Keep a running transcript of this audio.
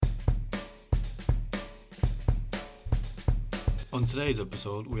On today's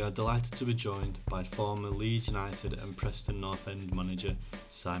episode, we are delighted to be joined by former Leeds United and Preston North End manager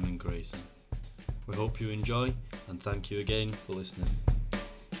Simon Grayson. We hope you enjoy and thank you again for listening.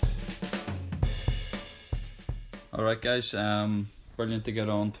 Alright guys, brilliant to get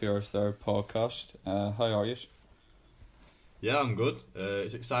on to our third podcast. How are you? Yeah, I'm good.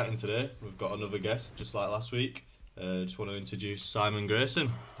 It's exciting today. We've got another guest just like last week. Just want to introduce Simon Grayson.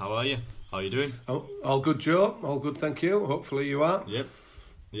 How are you? How are you doing? Oh, all good, Joe. All good, thank you. Hopefully you are. Yep.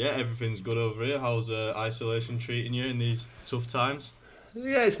 Yeah, everything's good over here. How's isolation treating you in these tough times?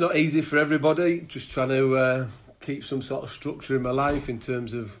 Yeah, it's not easy for everybody. Just trying to keep some sort of structure in my life in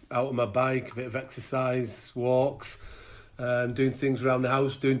terms of out on my bike, a bit of exercise, walks, doing things around the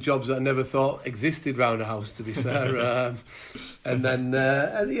house, doing jobs that I never thought existed around the house, to be fair. And then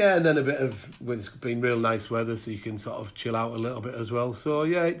a bit of, when it's been real nice weather, so you can sort of chill out a little bit as well. So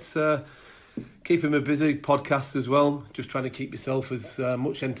yeah, it's keeping me busy. Podcast as well. Just trying to keep yourself as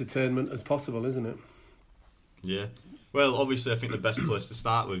much entertainment as possible, isn't it? Yeah. Well, obviously, I think the best place to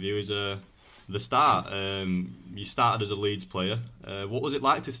start with you is the start. You started as a Leeds player. What was it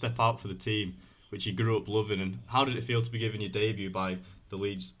like to step out for the team, which you grew up loving, and how did it feel to be given your debut by the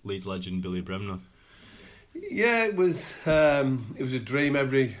Leeds legend Billy Bremner? Yeah, it was a dream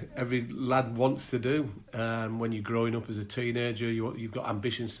every lad wants to do. When you're growing up as a teenager, you've got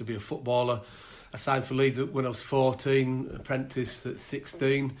ambitions to be a footballer. I signed for Leeds when I was 14, apprentice at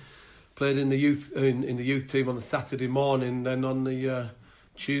 16. Played in the youth team on the Saturday morning. Then on the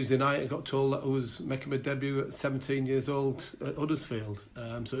Tuesday night, I got told that I was making my debut at 17 years old at Huddersfield.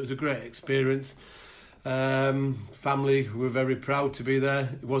 So it was a great experience. Family were very proud to be there.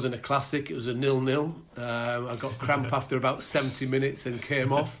 It wasn't a classic, it was a 0-0. I got cramp after about 70 minutes and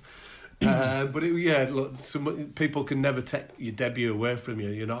came off. Some people can never take your debut away from you,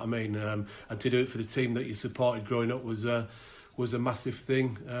 you know what I mean? And to do it for the team that you supported growing up was a massive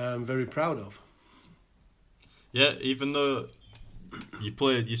thing. I'm very proud of. Yeah, even though you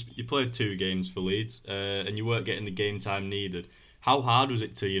played 2 games for Leeds and you weren't getting the game time needed, how hard was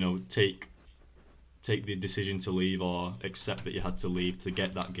it to take the decision to leave or accept that you had to leave to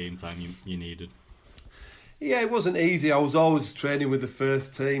get that game time you needed? Yeah, it wasn't easy. I was always training with the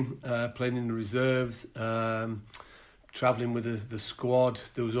first team, playing in the reserves, travelling with the squad.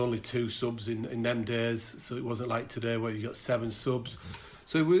 There was only 2 subs in them days, so it wasn't like today where you got 7 subs.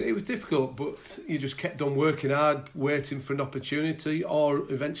 So it was difficult, but you just kept on working hard, waiting for an opportunity, or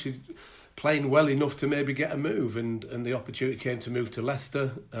eventually playing well enough to maybe get a move. And the opportunity came to move to Leicester,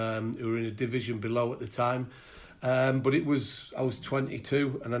 who were in a division below at the time. But I was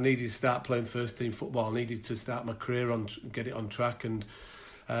 22 and I needed to start playing first team football. I needed to start my career get it on track, and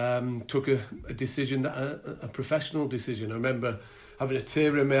took a decision, a professional decision. I remember having a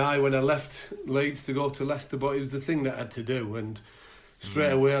tear in my eye when I left Leeds to go to Leicester, but it was the thing that I had to do. And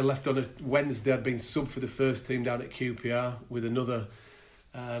straight away I left on a Wednesday. I'd been sub for the first team down at QPR with another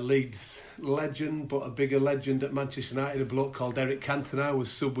Leeds legend, but a bigger legend at Manchester United, a bloke called Eric Cantona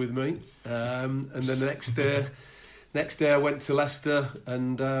was sub with me. And then the next day I went to Leicester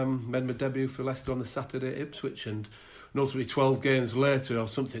and made my debut for Leicester on the Saturday at Ipswich, and ultimately 12 games later or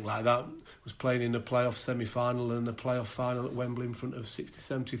something like that was playing in the playoff semi-final and the playoff final at Wembley in front of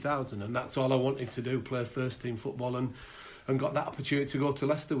 60,000-70,000, and that's all I wanted to do, play first team football, and got that opportunity to go to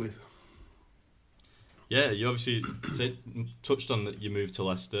Leicester with. Yeah, you obviously touched on that you moved to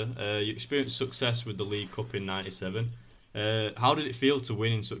Leicester. You experienced success with the League Cup in '97. How did it feel to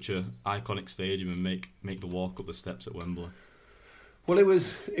win in such an iconic stadium and make the walk up the steps at Wembley? Well, it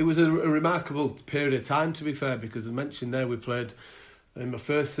was a remarkable period of time, to be fair, because as I mentioned there, we played in my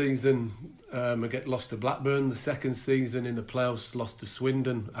first season, I lost to Blackburn. The second season in the playoffs, lost to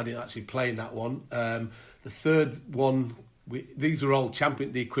Swindon. I didn't actually play in that one. The third one, these were all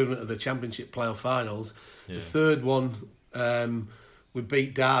the equivalent of the Championship playoff finals. Yeah. The third one, we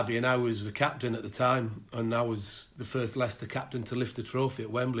beat Derby, and I was the captain at the time, and I was the first Leicester captain to lift a trophy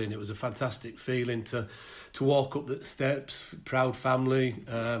at Wembley, and it was a fantastic feeling to walk up the steps, proud family,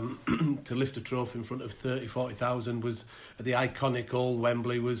 to lift a trophy in front of 30,000-40,000 was at the iconic old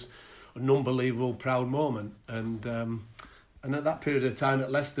Wembley, was an unbelievable proud moment. And at that period of time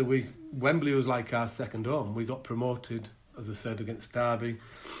at Leicester, Wembley was like our second home. We got promoted, as I said, against Derby,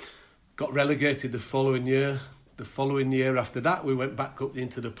 got relegated the following year. The following year after that, we went back up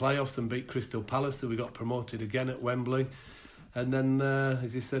into the playoffs and beat Crystal Palace, so we got promoted again at Wembley. And then,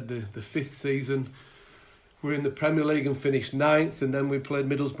 as you said, the fifth season, we're in the Premier League and finished 9th, and then we played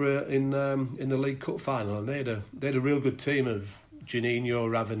Middlesbrough in the League Cup final, and they had a real good team of Juninho,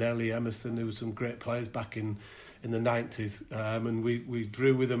 Ravanelli, Emerson. There were some great players back in in the 90s, and we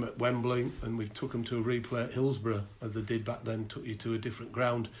drew with them at Wembley, and we took them to a replay at Hillsborough, as they did back then, took you to a different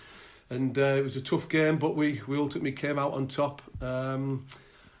ground. And it was a tough game, but we ultimately came out on top. I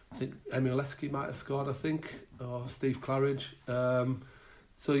think Emil Heskey might have scored, or Steve Claridge.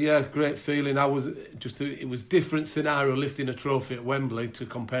 So yeah, great feeling. It was different scenario lifting a trophy at Wembley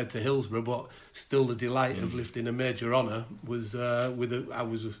compared to Hillsborough, but still the delight of lifting a major honour was I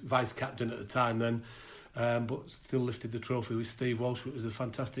was vice captain at the time then, but still lifted the trophy with Steve Walsh. It was a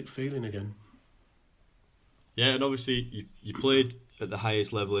fantastic feeling again. Yeah, and obviously you played at the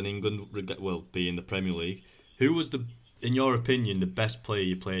highest level in England, well, being the Premier League. Who was in your opinion, the best player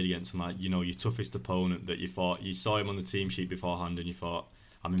you played against, and your toughest opponent that you thought you saw him on the team sheet beforehand and you thought,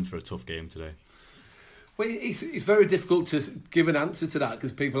 I'm in for a tough game today? Well, it's very difficult to give an answer to that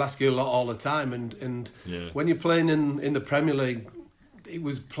because people ask you a lot all the time, and when you're playing in the Premier League, it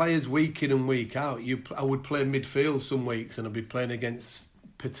was players week in and week out. I would play midfield some weeks, and I'd be playing against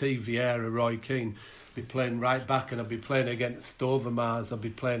Petit, Vieira, Roy Keane. I'd be playing right back, and I'd be playing against Overmars. I'd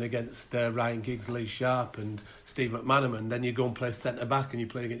be playing against Ryan Giggs, Lee Sharp, and Steve McManaman. Then you go and play centre back, and you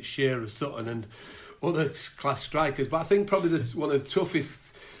play against Shearer, Sutton, and other class strikers. But I think probably one of the toughest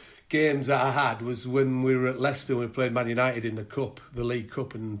games that I had was when we were at Leicester and we played Man United in the League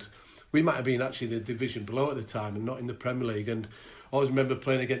Cup, and we might have been actually the division below at the time and not in the Premier League. And I always remember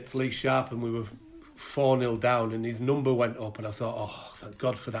playing against Lee Sharp, and we were 4-0 down, and his number went up, and I thought, oh, thank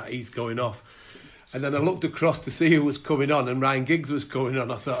God for that, he's going off. And then I looked across to see who was coming on, and Ryan Giggs was coming on.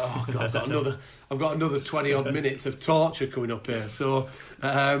 I thought, oh God, I've got another 20 odd minutes of torture coming up here. So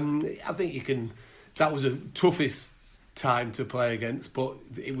I think that was the toughest time to play against, but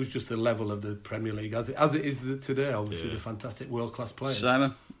it was just the level of the Premier League as it is today. Obviously, the fantastic world class players.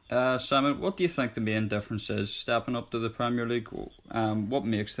 Simon, what do you think the main difference is stepping up to the Premier League? What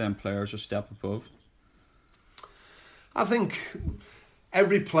makes them players a step above? I think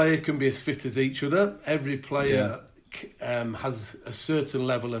every player can be as fit as each other. Every player has a certain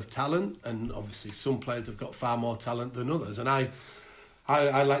level of talent, and obviously some players have got far more talent than others. And I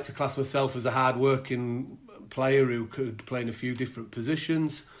like to class myself as a hard-working player who could play in a few different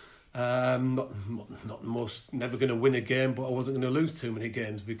positions. Not never going to win a game, but I wasn't going to lose too many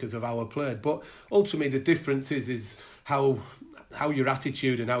games because of how I played. But ultimately, the difference is how your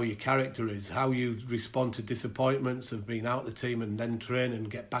attitude and how your character is, how you respond to disappointments of being out of the team and then train and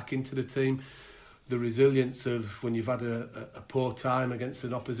get back into the team. The resilience of when you've had a poor time against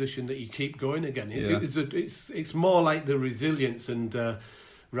an opposition that you keep going again. It's more like the resilience and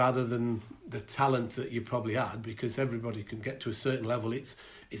rather than the talent that you probably had, because everybody can get to a certain level. It's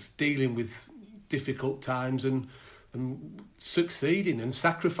dealing with difficult times and succeeding and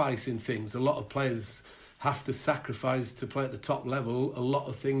sacrificing things. A lot of players have to sacrifice to play at the top level a lot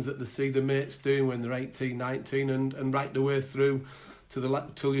of things that they see their mates doing when they're 18, 19 and right the way through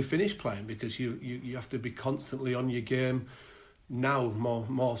till you finish playing, because you have to be constantly on your game now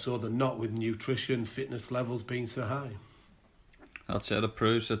more so than not, with nutrition, fitness levels being so high. That's it. It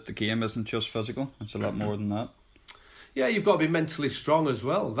proves that the game isn't just physical, it's a lot more than that. Yeah, you've got to be mentally strong as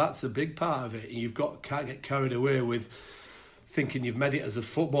well. That's a big part of it. Can't get carried away with thinking you've made it as a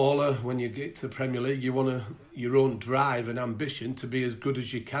footballer. When you get to the Premier League, you want your own drive and ambition to be as good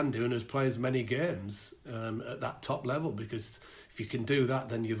as you can do and as play as many games at that top level, because if you can do that,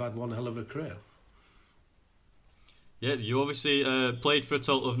 then you've had one hell of a career. Yeah, you obviously played for a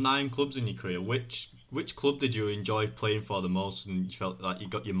total of 9 clubs in your career. Which club did you enjoy playing for the most, and you felt like you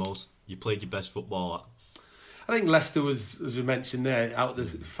played your best football at? I think Leicester was, as we mentioned there, out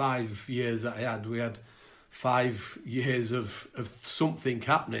of the 5 years that I had, we had 5 years of something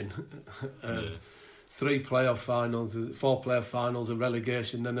happening. 3 playoff finals, 4 playoff finals, a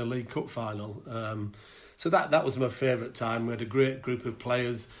relegation, then a League Cup final. So that was my favourite time. We had a great group of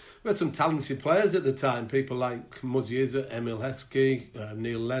players. We had some talented players at the time, people like Muzzy Izzet, Emil Heskey,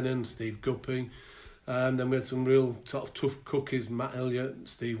 Neil Lennon, Steve Guppy. Then we had some real sort of tough cookies, Matt Elliott,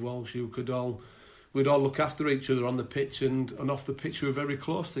 Steve Walsh, who we'd all look after each other on the pitch and off the pitch. We were very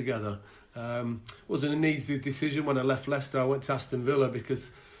close together. Wasn't an easy decision when I left Leicester. I went to Aston Villa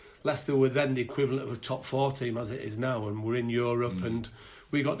because Leicester were then the equivalent of a top 4 team as it is now, and we're in Europe, and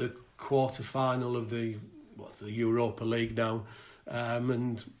we got the quarter final of the Europa League now,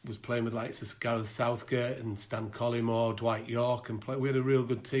 and was playing with like Gareth Southgate and Stan Collymore, Dwight York, and we had a real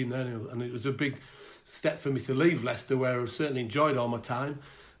good team then, and it was a big step for me to leave Leicester, where I certainly enjoyed all my time,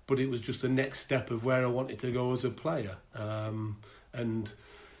 but it was just the next step of where I wanted to go as a player. And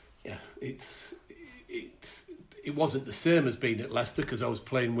yeah, it wasn't the same as being at Leicester, because I was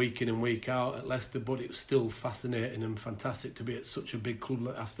playing week in and week out at Leicester, but it was still fascinating and fantastic to be at such a big club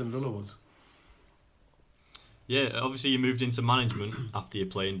like Aston Villa was. Yeah, obviously you moved into management after your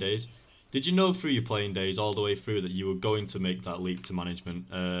playing days. Did you know through your playing days all the way through that you were going to make that leap to management?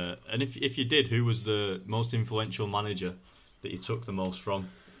 And if you did, who was the most influential manager that you took the most from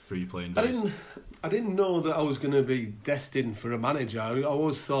through your playing days? I didn't know that I was going to be destined for a manager. I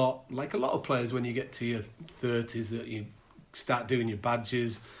always thought, like a lot of players, when you get to your 30s, that you start doing your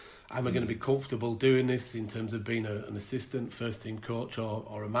badges. Am I going to be comfortable doing this in terms of being an assistant, first team coach,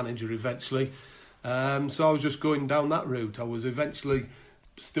 or a manager eventually? So I was just going down that route. I was eventually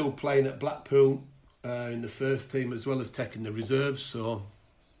still playing at Blackpool in the first team as well as taking the reserves. So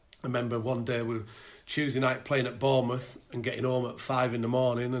I remember one day we were Tuesday night playing at Bournemouth and getting home at 5 in the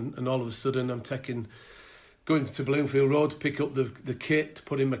morning, and all of a sudden I'm going to Bloomfield Road to pick up the kit, to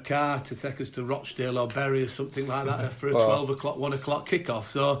put in my car to take us to Rochdale or Bury or something like that for a 12 o'clock, 1 o'clock kick-off.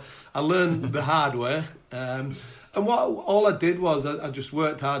 So I learned the hard way. And all I did was I just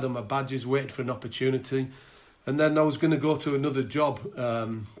worked hard on my badges, waited for an opportunity. And then I was going to go to another job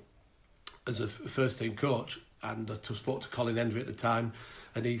as a first-team coach. And I spoke to Colin Hendry at the time.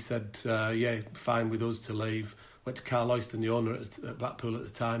 And he said, yeah, fine with us to leave. Went to Carl Oyston, the owner at Blackpool at the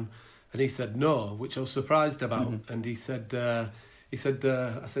time. And he said no, which I was surprised about. Mm-hmm. And he said, I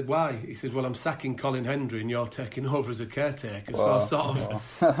said, why? He said, well, I'm sacking Colin Hendry and you're taking over as a caretaker. Wow. So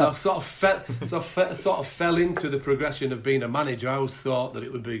I sort of fell into the progression of being a manager. I always thought that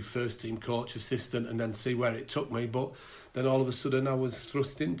it would be first team coach, assistant, and then see where it took me. But then all of a sudden I was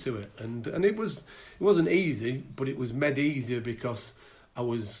thrust into it, and it wasn't easy, but it was made easier because I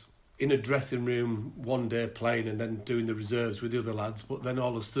was in a dressing room one day playing and then doing the reserves with the other lads, but then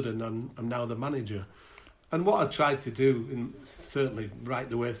all of a sudden I'm now the manager. And what I tried to do, and certainly right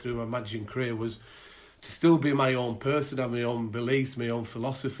the way through my managing career, was to still be my own person, have my own beliefs, my own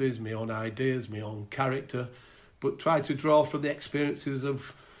philosophies, my own ideas, my own character, but try to draw from the experiences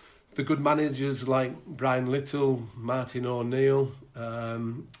of the good managers like Brian Little, Martin O'Neill,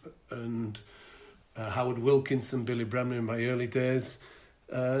 and Howard Wilkinson, Billy Bremner in my early days.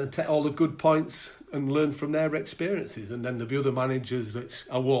 Take all the good points and learn from their experiences, and then there'll be other managers that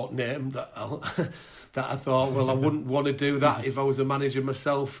I won't name that I thought, well, I wouldn't want to do that if I was a manager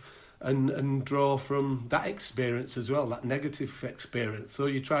myself, and draw from that experience as well, that negative experience. So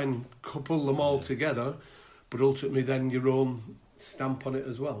you try and couple them all together, but ultimately then your own stamp on it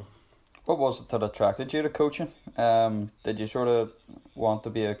as well. What was it that attracted you to coaching? Did you sort of want to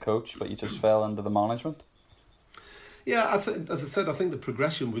be a coach, but you just fell into the management? Yeah, as I said, I think the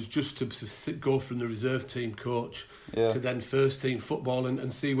progression was just to go from the reserve team coach to then first team football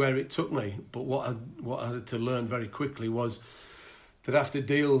and see where it took me. But what I had to learn very quickly was that I have to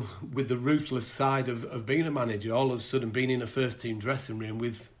deal with the ruthless side of being a manager. All of a sudden being in a first team dressing room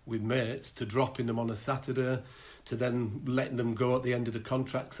with mates, to dropping them on a Saturday, to then letting them go at the end of the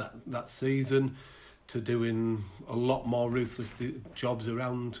contracts that season, to doing a lot more ruthless jobs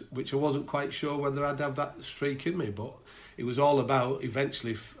around, which I wasn't quite sure whether I'd have that streak in me, but it was all about,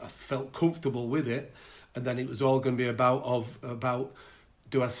 eventually I felt comfortable with it, and then it was all going to be about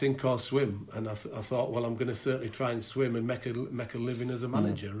do I sink or swim? And I thought, well, I'm going to certainly try and swim and make a living as a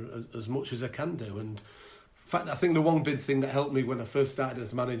manager as much as I can do. And in fact, I think the one big thing that helped me when I first started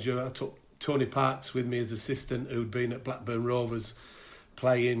as manager, I took Tony Parks with me as assistant, who'd been at Blackburn Rovers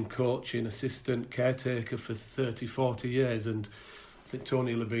playing, coaching, assistant, caretaker for 30, 40 years, and I think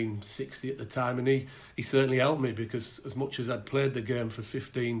Tony will have been 60 at the time, and he certainly helped me, because as much as I'd played the game for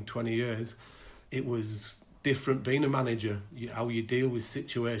 15, 20 years, it was different being a manager, how you deal with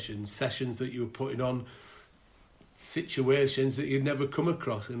situations, sessions that you were putting on, situations that you'd never come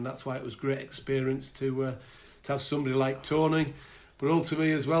across, and that's why it was a great experience to have somebody like Tony. But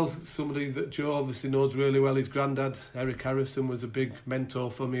ultimately as well, somebody that Joe obviously knows really well, his granddad, Eric Harrison, was a big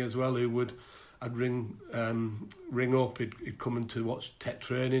mentor for me as well, I'd ring up, he'd come in to watch tech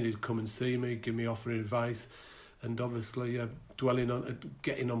training, he'd come and see me, give me offering advice, and obviously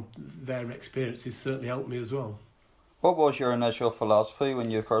getting on their experiences certainly helped me as well. What was your initial philosophy when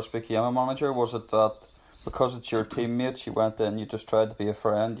you first became a manager? Was it that because it's your teammates, you went in, you just tried to be a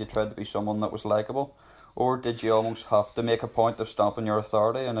friend, you tried to be someone that was likeable? Or did you almost have to make a point of stamping your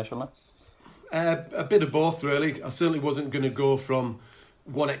authority initially? A bit of both, really. I certainly wasn't going to go from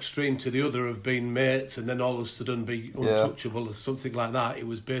one extreme to the other of being mates and then all of a sudden be untouchable or something like that. It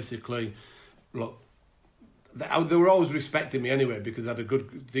was basically, look, they were always respecting me anyway, because I had a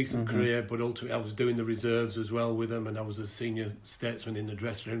decent career, but ultimately I was doing the reserves as well with them, and I was a senior statesman in the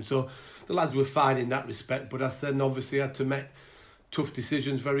dressing room. So the lads were fine in that respect, but I then obviously had to make tough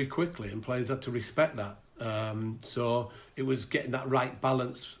decisions very quickly, and players had to respect that. So it was getting that right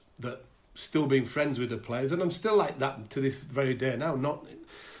balance, that still being friends with the players, and I'm still like that to this very day now.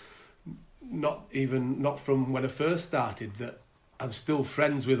 not from when I first started, that I'm still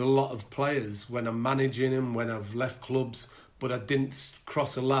friends with a lot of players when I'm managing them, when I've left clubs, but I didn't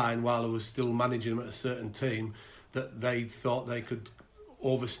cross a line while I was still managing them at a certain team, that they thought they could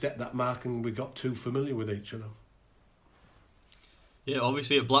overstep that mark and we got too familiar with each other. Yeah,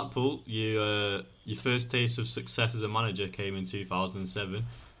 obviously at Blackpool, your first taste of success as a manager came in 2007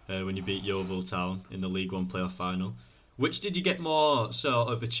 when you beat Yeovil Town in the League One playoff final. Which did you get more sort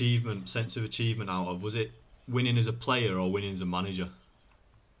of sense of achievement out of? Was it winning as a player or winning as a manager?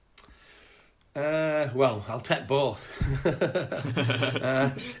 Well, I'll take both.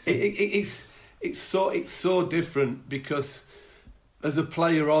 It's so different, because as a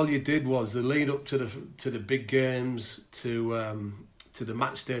player, all you did was the lead up to the big games, to the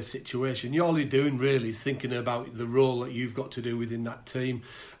match day situation. All you're doing really is thinking about the role that you've got to do within that team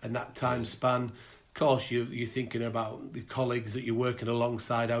and that time span. Of course, you're thinking about the colleagues that you're working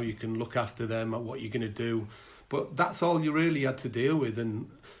alongside, how you can look after them, and what you're going to do. But that's all you really had to deal with. And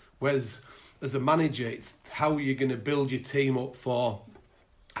whereas as a manager, it's how you're going to build your team up for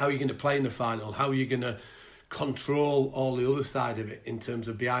how you're going to play in the final, how you're going to control all the other side of it in terms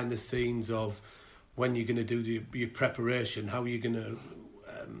of behind the scenes of when you're going to do your preparation, how you're going to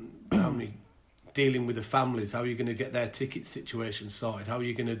dealing with the families, how you're going to get their ticket situation sorted, how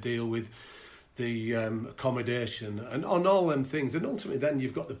you're going to deal with the accommodation and on all them things. And ultimately then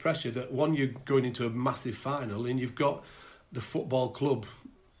you've got the pressure that you're going into a massive final, and you've got the football club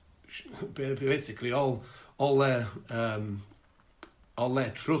basically all their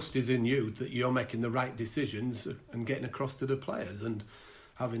trust is in you, that you're making the right decisions and getting across to the players. And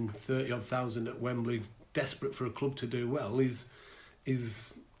having 30,000 odd at Wembley, desperate for a club to do well, is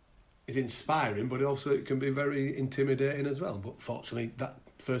inspiring, but also it can be very intimidating as well. But fortunately, that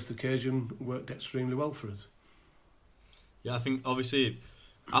first occasion worked extremely well for us. Yeah, I think obviously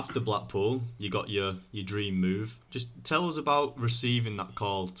after Blackpool, you got your dream move. Just tell us about receiving that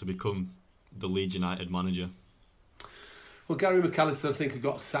call to become the Leeds United manager. Well, Gary McAllister, I think, had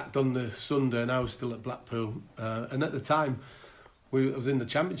got sacked on the Sunday, and I was still at Blackpool. And at the time, I was in the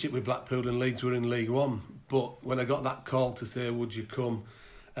Championship with Blackpool, and Leeds were in League One. But when I got that call to say, would you come,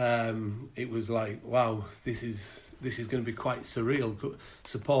 it was like, wow, this is going to be quite surreal,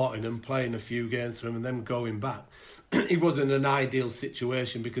 supporting them, playing a few games for them, and then going back. It wasn't an ideal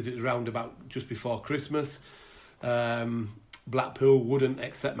situation because it was round about just before Christmas. Blackpool wouldn't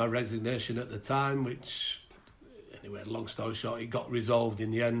accept my resignation at the time, which, anyway, long story short, it got resolved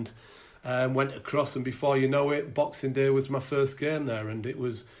in the end. Went across, and before you know it, Boxing Day was my first game there, and it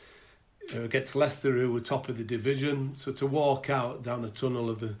was against Leicester, who were top of the division. So to walk out down the tunnel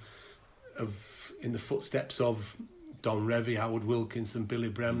in the footsteps of Don Revie, Howard Wilkinson, Billy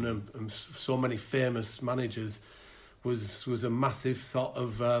Bremner, and so many famous managers was a massive sort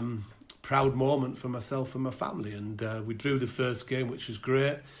of proud moment for myself and my family. And we drew the first game, which was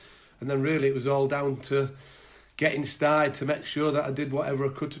great. And then really it was all down to getting started to make sure that I did whatever I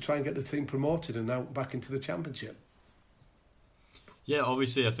could to try and get the team promoted and now back into the Championship. Yeah,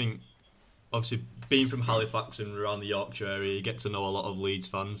 obviously being from Halifax and around the Yorkshire area, you get to know a lot of Leeds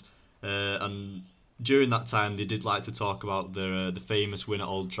fans. And during that time, they did like to talk about the famous win at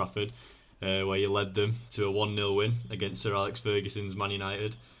Old Trafford, where you led them to a 1-0 win against Sir Alex Ferguson's Man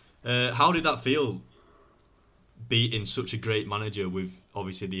United. How did that feel, beating such a great manager with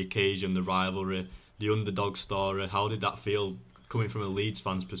obviously the occasion, the rivalry, the underdog story? How did that feel coming from a Leeds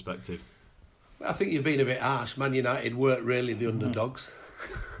fan's perspective? I think you've been a bit harsh. Man United weren't really the underdogs.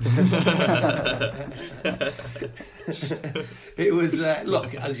 It was,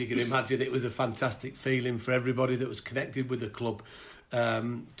 look, as you can imagine, it was a fantastic feeling for everybody that was connected with the club.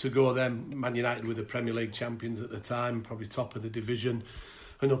 To go there, Man United were the Premier League champions at the time, probably top of the division.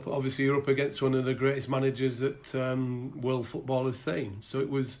 And obviously you're up against one of the greatest managers that world football has seen. So it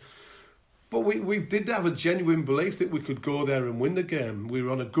was... But we did have a genuine belief that we could go there and win the game. We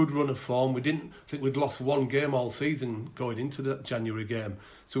were on a good run of form. We didn't think we'd lost one game all season going into that January game.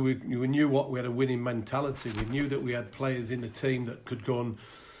 So we knew we had a winning mentality. We knew that we had players in the team that could go and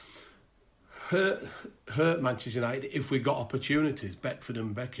hurt Manchester United if we got opportunities. Beckford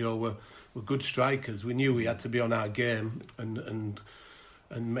and Becchio were good strikers. We knew we had to be on our game and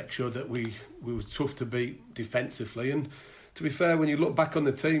make sure that we were tough to beat defensively. And to be fair, when you look back on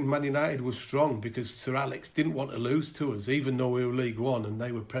the team, Man United was strong because Sir Alex didn't want to lose to us, even though we were League One and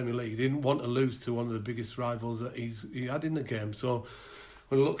they were Premier League. He didn't want to lose to one of the biggest rivals that he had in the game. So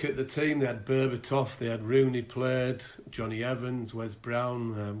when you look at the team, they had Berbatov, they had Rooney played, Johnny Evans, Wes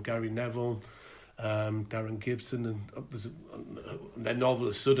Brown, Gary Neville, Darren Gibson, and then all of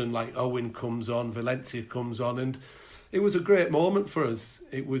a sudden, like, Owen comes on, Valencia comes on, and It was a great moment for us.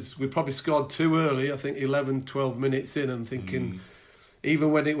 We probably scored too early. I think 11, 12 minutes in. I'm thinking,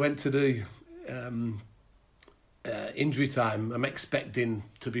 even when it went to the injury time, I'm expecting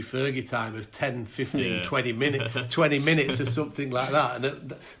to be Fergie time of 10, 15, 20 minutes or something like that,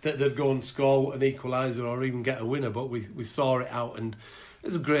 and that they'd go and score an equaliser or even get a winner. But we saw it out, and it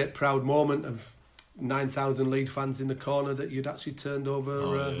was a great proud moment of 9,000 Leeds fans in the corner that you'd actually turned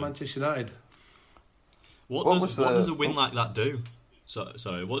over Manchester United. What does a win like that do?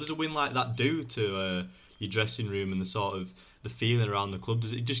 What does a win like that do to your dressing room and the feeling around the club?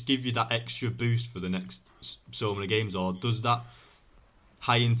 Does it just give you that extra boost for the next so many games, or does that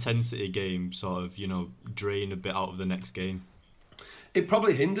high intensity game sort of, drain a bit out of the next game? It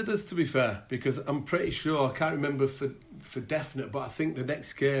probably hindered us, to be fair, because I'm pretty sure, I can't remember for definite, but I think the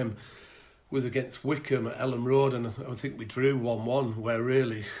next game was against Wickham at Ellen Road, and I think we drew 1-1, where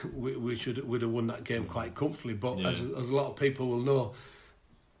really we'd have won that game quite comfortably. But as a lot of people will know,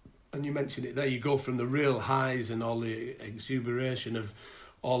 and you mentioned it there, you go from the real highs and all the exuberation of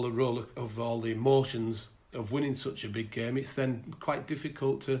all the emotions of winning such a big game. It's then quite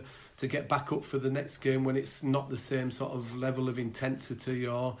difficult to get back up for the next game when it's not the same sort of level of intensity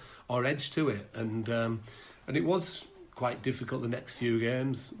or edge to it. And it was quite difficult the next few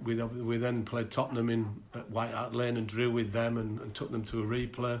games. We then played Tottenham at White Hart Lane and drew with them and took them to a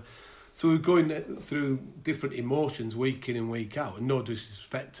replay. So we were going through different emotions week in and week out, and no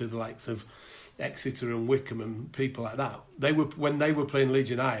disrespect to the likes of Exeter and Wickham and people like that. When they were playing Leeds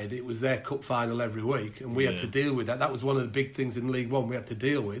United, it was their cup final every week, and we had to deal with that. That was one of the big things in League One we had to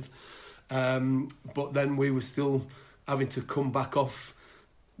deal with. But then we were still having to come back off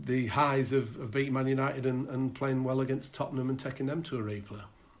the highs of beating Man United and playing well against Tottenham and taking them to a replay.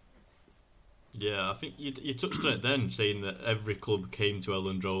 Yeah, I think you touched on it then, saying that every club came to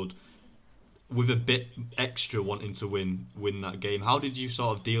Elland Road with a bit extra wanting to win that game. How did you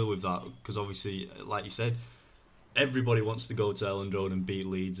sort of deal with that? Because obviously, like you said, everybody wants to go to Elland Road and beat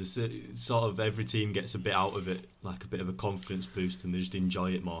Leeds. It's sort of every team gets a bit out of it, like a bit of a confidence boost, and they just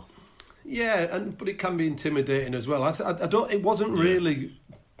enjoy it more. Yeah, but it can be intimidating as well. I don't. It wasn't really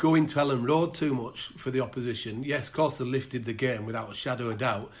going to Elland Road too much for the opposition. Yes, of course, they lifted the game without a shadow of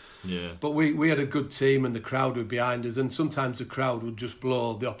doubt. Yeah. But we had a good team and the crowd were behind us, and sometimes the crowd would just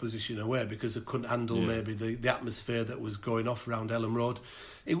blow the opposition away because they couldn't handle maybe the atmosphere that was going off around Elland Road.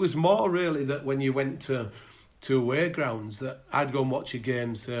 It was more really that when you went to away grounds, that I'd go and watch a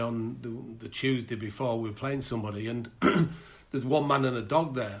game, say on the Tuesday before we were playing somebody, and there's one man and a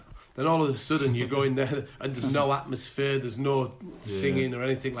dog there. Then all of a sudden you go in there and there's no atmosphere, there's no singing or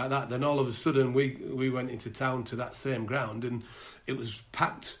anything like that. Then all of a sudden we went into town to that same ground, and it was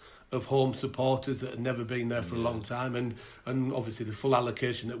packed of home supporters that had never been there for a long time, and obviously the full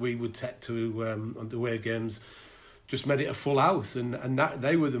allocation that we would take to on the away games just made it a full house, and that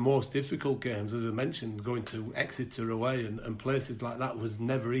they were the most difficult games. As I mentioned, going to Exeter away and places like that was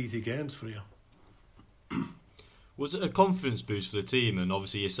never easy games for you. Was it a confidence boost for the team and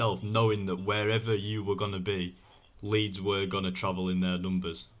obviously yourself, knowing that wherever you were going to be, Leeds were going to travel in their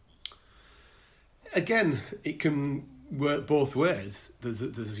numbers? Again, it can work both ways. There's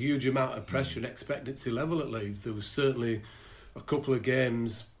a huge amount of pressure and expectancy level at Leeds. There was certainly a couple of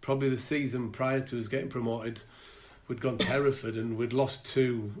games, probably the season prior to us getting promoted, we'd gone to Hereford and we'd lost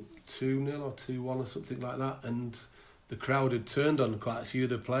 2-0 or 2-1 or something like that, and the crowd had turned on quite a few of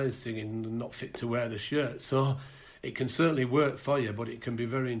the players singing "not fit to wear the shirt." So it can certainly work for you, but it can be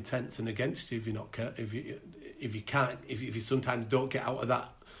very intense and against you if you're not if you sometimes don't get out of that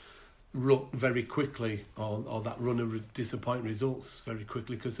rut very quickly, or that run of disappointing results very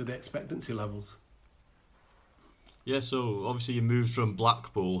quickly because of the expectancy levels. Yeah, so obviously you moved from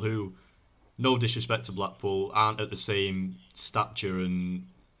Blackpool, who, no disrespect to Blackpool, aren't at the same stature and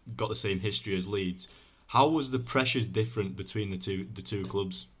got the same history as Leeds. How was the pressures different between the two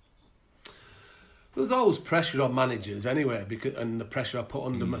clubs? There's always pressure on managers anyway, and the pressure I put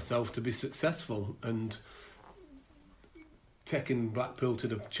under myself to be successful. And taking Blackpool to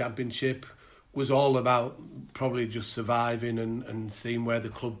the Championship was all about probably just surviving and seeing where the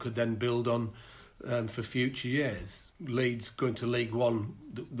club could then build on for future years. Leeds going to League One,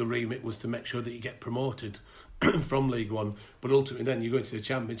 the remit was to make sure that you get promoted from League One. But ultimately then you're going to the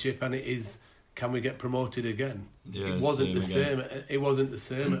Championship, and it is, can we get promoted again? Yeah, it wasn't the same. It wasn't the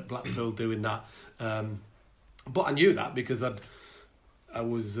same at Blackpool doing that. But I knew that because I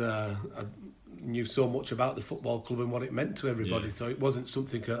knew so much about the football club and what it meant to everybody. Yeah. So it wasn't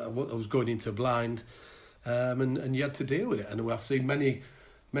something I was going into blind, and you had to deal with it. And I've seen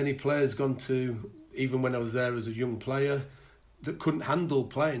many players gone to, even when I was there as a young player, that couldn't handle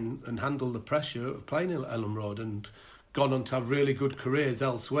playing and handle the pressure of playing at Elland Road and gone on to have really good careers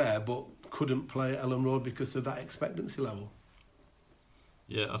elsewhere, but couldn't play at Ellen Road because of that expectancy level.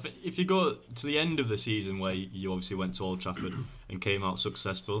 Yeah, I think if you go to the end of the season where you obviously went to Old Trafford and came out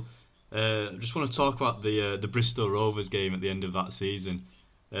successful, I just want to talk about the Bristol Rovers game at the end of that season.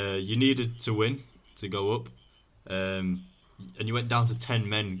 You needed to win to go up, and you went down to 10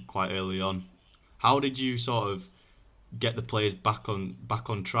 men quite early on. How did you sort of get the players back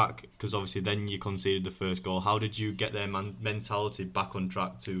on track? Because obviously then you conceded the first goal. How did you get their mentality back on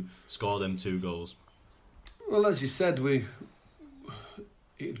track to score them 2 goals? Well, as you said,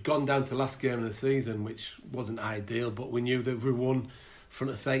 it'd gone down to the last game of the season, which wasn't ideal, but we knew that if we won in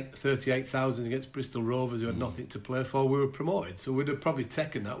front of 38,000 against Bristol Rovers, who had nothing to play for, we were promoted. So we'd have probably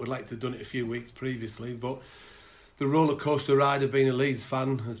taken that. We'd like to have done it a few weeks previously, but the roller coaster ride of being a Leeds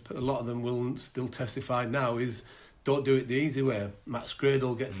fan, as a lot of them will still testify now, is don't do it the easy way. Max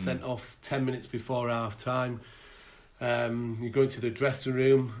Gradle gets sent off 10 minutes before half time. You go into the dressing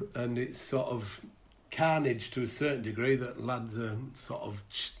room and it's sort of carnage to a certain degree, that lads are sort of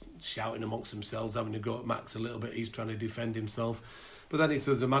shouting amongst themselves, having to go at Max a little bit. He's trying to defend himself, but then it's,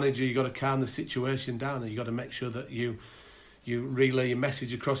 as a manager, you've got to calm the situation down, and you've got to make sure that you relay your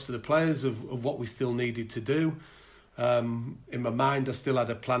message across to the players of what we still needed to do. In my mind, I still had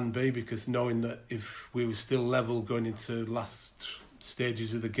a plan B, because knowing that if we were still level going into the last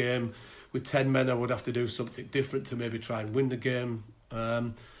stages of the game with 10 men, I would have to do something different to maybe try and win the game.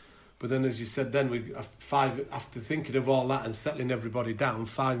 But then, as you said, then after thinking of all that and settling everybody down,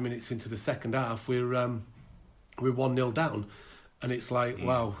 5 minutes into the second half, we're 1-0 down, and it's like,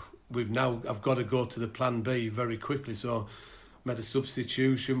 wow, I've got to go to the plan B very quickly. So made a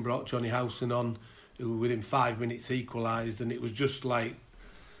substitution, brought Johnny Howson on, who within 5 minutes equalised, and it was just like,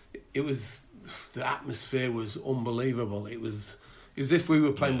 the atmosphere was unbelievable. It was as if we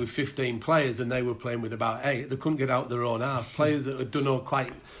were playing with 15 players and they were playing with about 8. They couldn't get out their own half. Players that had done all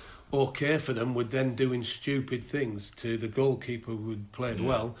quite okay for them were then doing stupid things to the goalkeeper who had played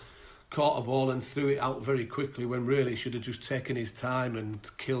well, caught a ball and threw it out very quickly, when really he should have just taken his time and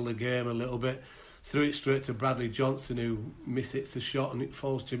killed the game a little bit. Threw it straight to Bradley Johnson, who mishits the shot, and it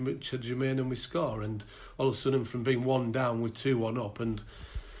falls to Jermaine, and we score. And all of a sudden, from being 1 down, we're 2-1 up, and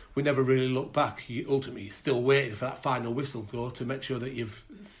we never really looked back. Ultimately, you're still waiting for that final whistle to go to make sure that you've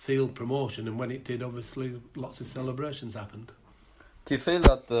sealed promotion, and when it did, obviously lots of celebrations happened. Do you feel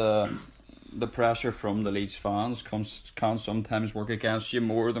that the pressure from the Leeds fans can sometimes work against you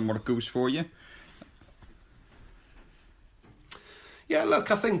more than what it goes for you? Yeah,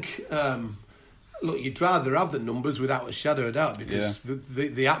 look, I think you'd rather have the numbers without a shadow of doubt, because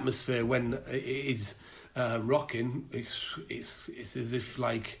the atmosphere when it is rocking, it's as if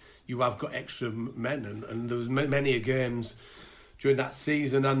like you have got extra men, and there was many games during that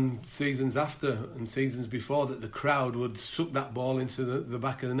season and seasons after and seasons before that the crowd would suck that ball into the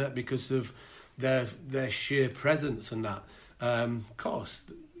back of the net because of their sheer presence and that. Of course,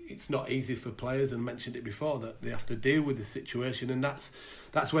 it's not easy for players, and mentioned it before, that they have to deal with the situation, and that's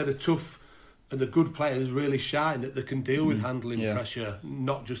where the tough and the good players really shine, that they can deal with handling pressure,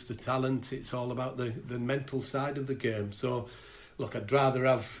 not just the talent. It's all about the mental side of the game. So, look, I'd rather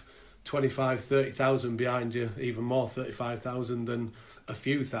have 25, 30,000 behind you, even more 35,000, than a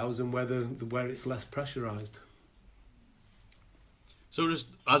few thousand where it's less pressurised. So just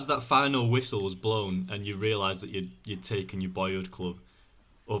as that final whistle was blown and you realised that you'd taken your boyhood club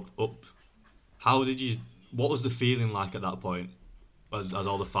up, what was the feeling like at that point as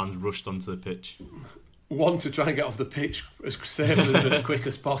all the fans rushed onto the pitch? One, to try and get off the pitch as safely as quick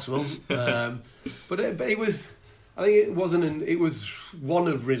as possible. But it was, I think it was one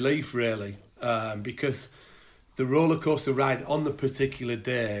of relief, really, because the roller coaster ride on the particular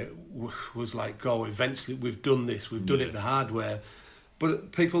day was like, oh, eventually we've done this, we've done it the hard way.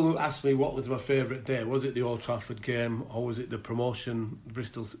 But people ask me what was my favourite day. Was it the Old Trafford game, or was it the promotion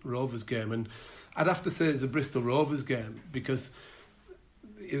Bristol Rovers game? And I'd have to say it's the Bristol Rovers game, because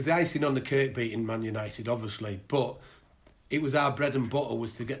it was the icing on the cake beating Man United, obviously, but it was our bread and butter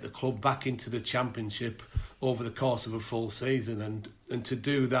was to get the club back into the Championship over the course of a full season, and to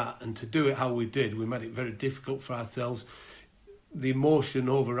do that and to do it how we did, we made it very difficult for ourselves. The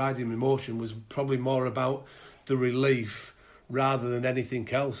overriding emotion was probably more about the relief rather than anything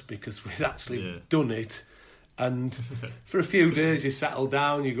else, because we'd actually done it. And for a few days you settle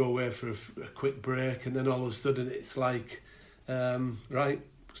down, you go away for a quick break, and then all of a sudden it's like, right,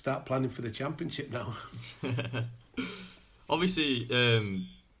 start planning for the Championship now. Obviously,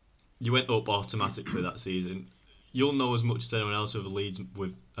 you went up automatically that season. You'll know as much as anyone else as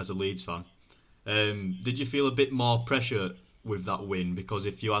a Leeds fan. Did you feel a bit more pressure with that win, because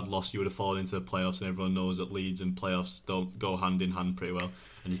if you had lost, you would have fallen into the playoffs, and everyone knows that Leeds and playoffs don't go hand in hand pretty well,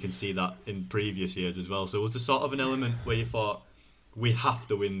 and you can see that in previous years as well. So was there sort of an element where you thought, we have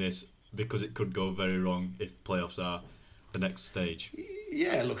to win this because it could go very wrong if playoffs are the next stage?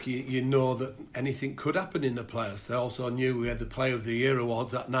 Yeah, look, you know that anything could happen in the playoffs. I also knew we had the Player of the Year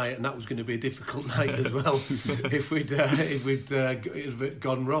awards that night, and that was going to be a difficult night as well if we'd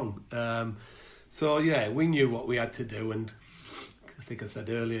gone wrong. So yeah, we knew what we had to do, and I think I said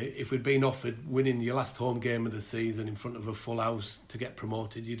earlier, if we'd been offered winning your last home game of the season in front of a full house to get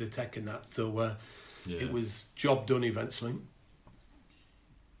promoted, you'd have taken that. So it was job done eventually.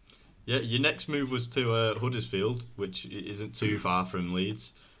 Yeah, your next move was to Huddersfield, which isn't too far from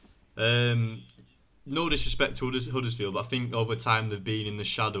Leeds. No disrespect to Huddersfield, but I think over time they've been in the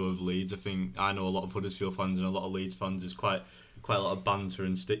shadow of Leeds. I know a lot of Huddersfield fans and a lot of Leeds fans. There's quite a lot of banter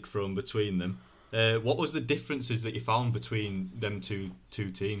and stick thrown between them. What was the differences that you found between them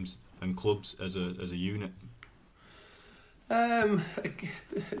two teams and clubs as a unit? A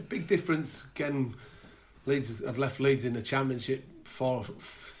big difference again. Leeds had left Leeds in the Championship 5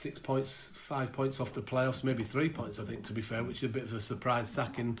 points off the playoffs, maybe 3 points, I think, to be fair, which is a bit of a surprise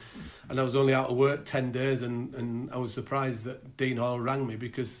sacking. And I was only out of work 10 days, and I was surprised that Dean Hall rang me,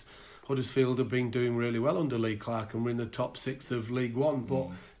 because Huddersfield have been doing really well under Lee Clark and we're in the top 6 of League One. But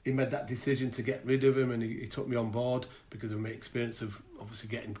he made that decision to get rid of him, and he took me on board because of my experience of obviously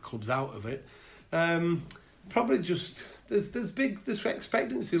getting clubs out of it. Probably just there's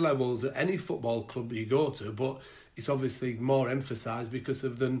expectancy levels at any football club you go to, but it's obviously more emphasised because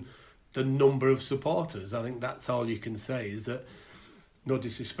of the number of supporters. I think that's all you can say, is that, no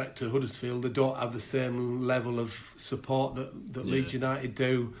disrespect to Huddersfield, they don't have the same level of support that Leeds United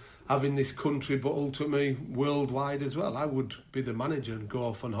do have in this country, but ultimately worldwide as well. I would be the manager and go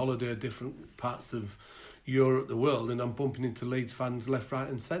off on holiday at different parts of Europe, the world, and I'm bumping into Leeds fans left, right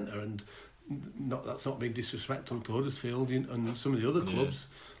and centre, and that's not being disrespectful to Huddersfield and some of the other clubs.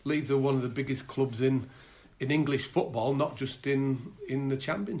 Leeds are one of the biggest clubs in English football, not just in the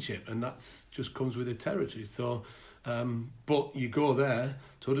Championship, and that's just comes with the territory. So, but you go there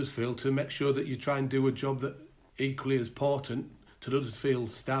to Huddersfield to make sure that you try and do a job that equally as important to Huddersfield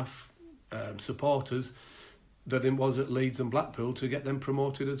staff, supporters, that it was at Leeds and Blackpool, to get them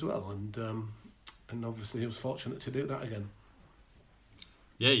promoted as well. And obviously he was fortunate to do that again.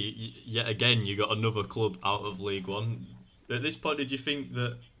 Yeah, yet again you got another club out of League One. At this point, did you think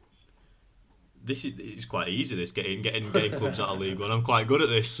that it's quite easy, this getting clubs out of League One? I'm quite good at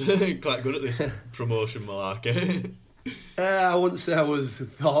this. Quite good at this promotion malarkey. I wouldn't say I was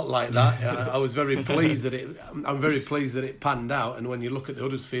thought like that. I was very pleased that I'm very pleased that it panned out. And when you look at the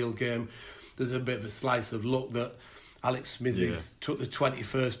Huddersfield game, there's a bit of a slice of luck that Alex Smithies took the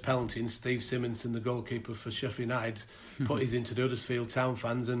 21st penalty, and Steve Simonson, the goalkeeper for Sheffield United, put his into the Huddersfield Town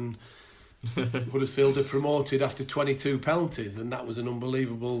fans, and Huddersfield are promoted after 22 penalties, and that was an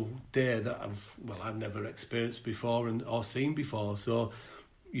unbelievable day that I've never experienced before or seen before. So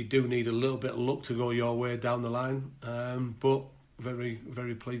you do need a little bit of luck to go your way down the line, but very,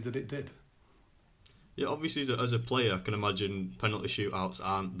 very pleased that it did. Yeah, obviously as a player, I can imagine penalty shootouts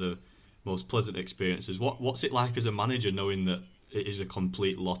aren't the most pleasant experiences. What's it like as a manager, knowing that it is a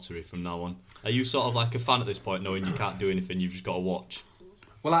complete lottery from now on? Are you sort of like a fan at this point, knowing you can't do anything, you've just got to watch?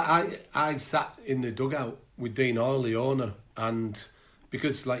 Well, I sat in the dugout with Dean Hall, the owner, and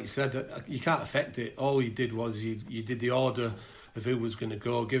because, like you said, you can't affect it. All you did was you did the order of who was going to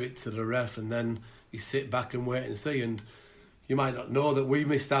go, give it to the ref, and then you sit back and wait and see. And you might not know that we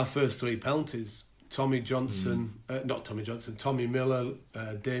missed our first 3 penalties. Tommy Miller,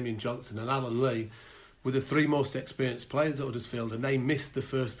 Damien Johnson and Alan Lee were the 3 most experienced players at Huddersfield, and they missed the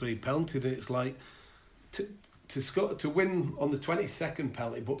first 3 penalties. And it's like, to win on the 22nd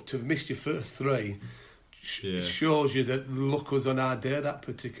penalty, but to have missed your first 3 shows you that luck was on our day that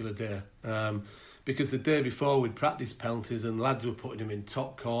particular day. Because the day before we'd practiced penalties and lads were putting them in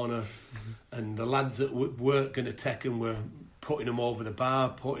top corner, and the lads that weren't going to take them were putting them over the bar,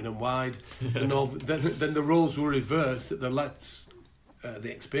 putting them wide, and all. Then the roles were reversed. That the lads,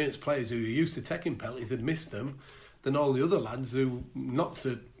 the experienced players who were used to taking penalties, had missed them. Then all the other lads who not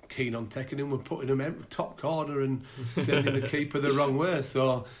so keen on taking them were putting them in top corner and sending the keeper the wrong way.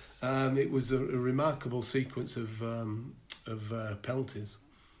 So it was a remarkable sequence of penalties.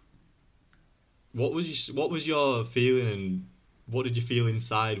 What was your feeling, and what did you feel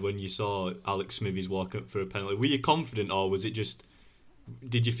inside when you saw Alex Smithies walk up for a penalty? Were you confident, or was it just,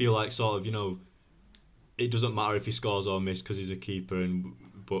 did you feel like sort of, it doesn't matter if he scores or misses because he's a keeper,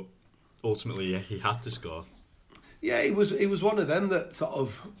 but ultimately he had to score? Yeah, it was one of them that sort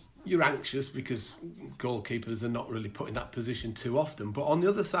of, you're anxious because goalkeepers are not really put in that position too often. But on the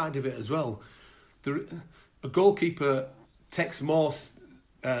other side of it as well, a goalkeeper takes more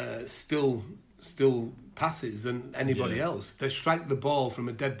still passes than anybody else. They strike the ball from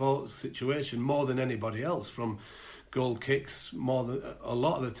a dead ball situation more than anybody else, from goal kicks more than a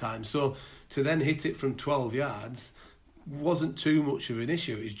lot of the time. So to then hit it from 12 yards wasn't too much of an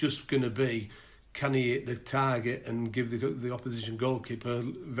issue. It's just going to be, can he hit the target and give the opposition goalkeeper a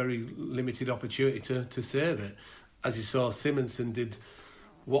very limited opportunity to save it. As you saw, Simonson did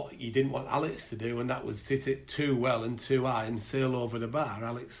what you didn't want Alex to do, and that was hit it too well and too high and sail over the bar.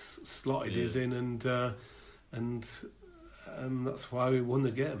 Alex slotted his in, and that's why we won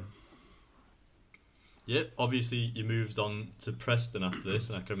the game. Yeah, obviously you moved on to Preston after this,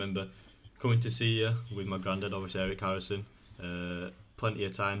 and I can remember coming to see you with my granddad, obviously Eric Harrison, plenty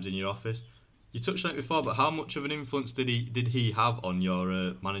of times in your office. You touched on it before, but how much of an influence did he have on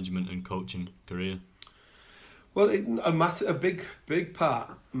your management and coaching career? Well, a big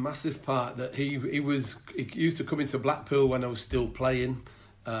part, massive part, that he used to come into Blackpool when I was still playing,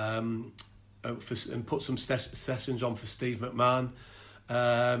 and put some sessions on for Steve McMahon,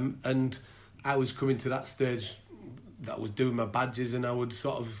 and I was coming to that stage that I was doing my badges, and I would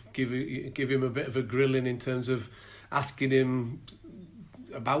sort of give him a bit of a grilling in terms of asking him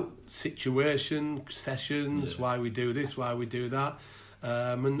about situation, sessions, why we do this, why we do that.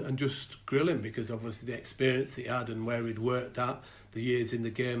 And just grill him, because obviously the experience that he had and where he'd worked at, the years in the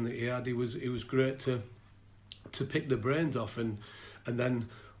game that he had, it was great to pick the brains off, and then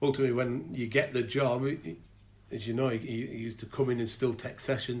ultimately when you get the job, as you know, he used to come in and still take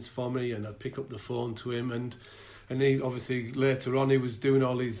sessions for me, and I'd pick up the phone to him, and he obviously later on he was doing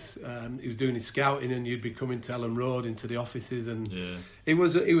all his his scouting, and you'd be coming to Ellen Road into the offices, and it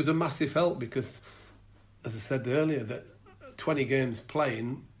was a massive help, because as I said earlier, that 20 games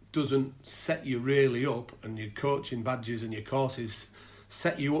playing doesn't set you really up, and your coaching badges and your courses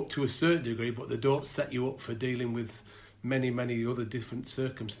set you up to a certain degree, but they don't set you up for dealing with many other different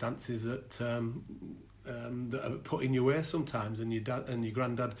circumstances that are put in your way sometimes. And your dad and your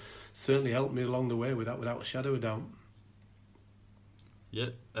granddad certainly helped me along the way without a shadow of doubt. Yeah,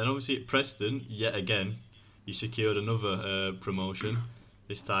 and obviously at Preston, yet again, you secured another promotion.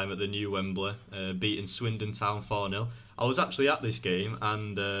 This time at the new Wembley, beating Swindon Town 4-0. I was actually at this game,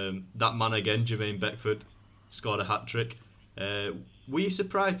 and that man again, Jermaine Beckford, scored a hat-trick. Were you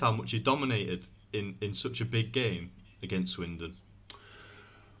surprised how much you dominated in such a big game against Swindon?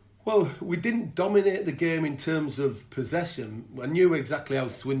 Well, we didn't dominate the game in terms of possession. I knew exactly how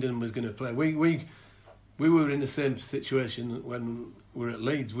Swindon was going to play. We were in the same situation when we were at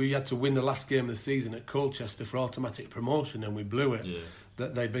Leeds. We had to win the last game of the season at Colchester for automatic promotion, and we blew it. Yeah.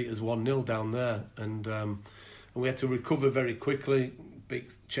 That they beat us 1-0 down there, and we had to recover very quickly.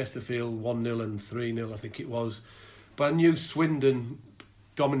 Beat Chesterfield 1-0 and 3-0, I think it was. But I knew Swindon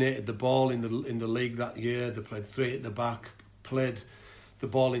dominated the ball in the league that year. They played 3 at the back, played the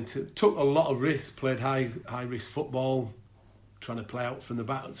ball took a lot of risks, played high risk football, trying to play out from the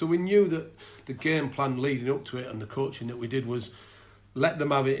back. So we knew that the game plan leading up to it and the coaching that we did was let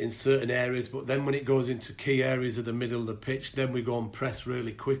them have it in certain areas, but then when it goes into key areas of the middle of the pitch, then we go and press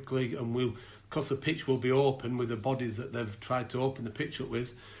really quickly, and because the pitch will be open with the bodies that they've tried to open the pitch up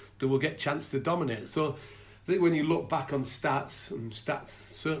with, they will get a chance to dominate. So I think when you look back on stats, and stats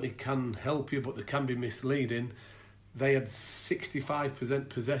certainly can help you, but they can be misleading, they had 65%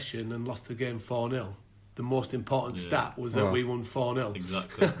 possession and lost the game 4-0. The most important stat was that we won 4-0.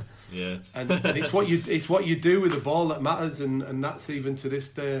 Exactly. Yeah. and it's what you do with the ball that matters, and that's even to this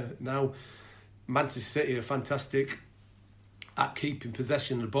day now. Manchester City are fantastic at keeping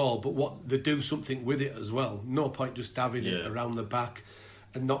possession of the ball, but what they do something with it as well. No point just having it around the back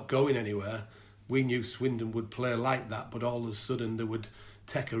and not going anywhere. We knew Swindon would play like that, but all of a sudden they would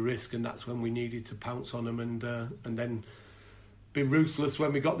take a risk, and that's when we needed to pounce on them and then be ruthless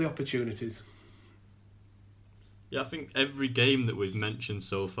when we got the opportunities. Yeah, I think every game that we've mentioned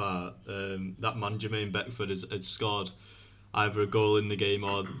so far, that man Jermaine Beckford has scored either a goal in the game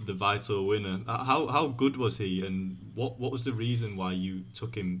or the vital winner. How good was he, and what was the reason why you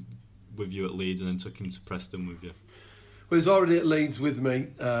took him with you at Leeds and then took him to Preston with you? Well, he was already at Leeds with me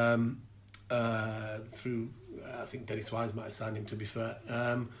through, I think Dennis Wise might have signed him, to be fair.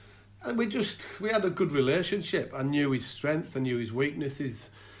 And we had a good relationship. I knew his strength, I knew his weaknesses.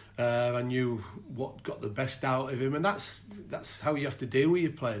 I knew what got the best out of him, and that's how you have to deal with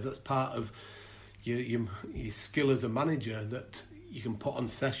your players. That's part of your skill as a manager, that you can put on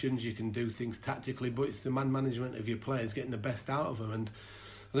sessions, you can do things tactically, but it's the man management of your players, getting the best out of them. And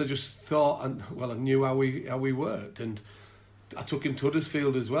I just thought, I knew how we worked, and I took him to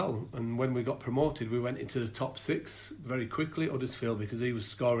Huddersfield as well, and when we got promoted, we went into the top 6 very quickly at Huddersfield because he was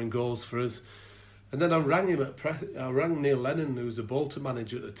scoring goals for us. And then I rang him I rang Neil Lennon, who was the Bolton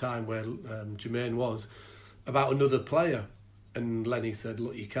manager at the time where Jermaine was, about another player. And Lenny said,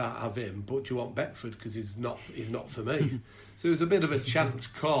 "Look, you can't have him, but do you want Beckford because he's not for me." So it was a bit of a chance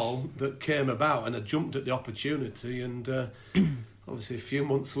call that came about, and I jumped at the opportunity. And obviously, a few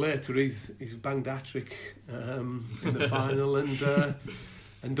months later, he's banged hat-trick in the final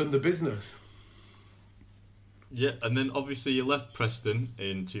and done the business. Yeah, and then obviously you left Preston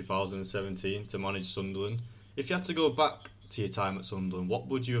in 2017 to manage Sunderland. If you had to go back to your time at Sunderland, what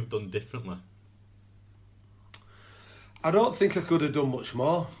would you have done differently? I don't think I could have done much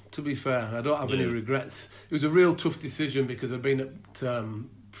more, to be fair. I don't have any regrets. It was a real tough decision because I've been at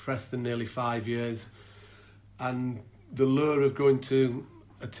Preston nearly 5 years, and the lure of going to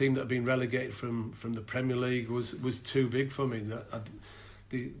a team that had been relegated from the Premier League was too big for me.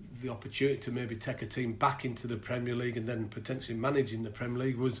 The opportunity to maybe take a team back into the Premier League and then potentially managing the Premier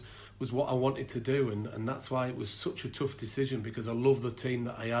League was what I wanted to do, and that's why it was such a tough decision, because I love the team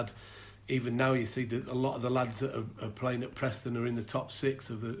that I had. Even now, you see that a lot of the lads that are playing at Preston are in the top 6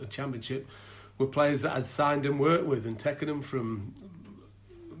 of the Championship were players that I'd signed and worked with and taken them from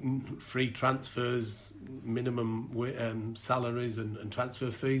free transfers, minimum salaries and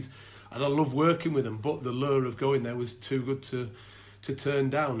transfer fees. And I love working with them, but the lure of going there was too good to turn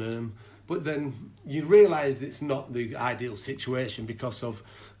down. But then you realise it's not the ideal situation because of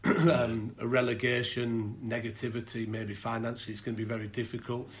a relegation, negativity, maybe financially it's going to be very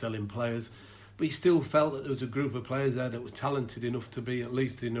difficult selling players. But you still felt that there was a group of players there that were talented enough to be at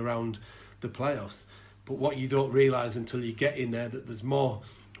least in around the playoffs. But what you don't realise until you get in there, that there's more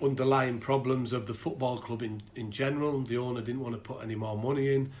underlying problems of the football club in general. The owner didn't want to put any more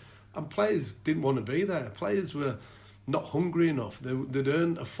money in, and players didn't want to be there. Players were not hungry enough. They'd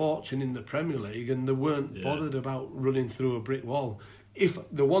earned a fortune in the Premier League and they weren't bothered about running through a brick wall. If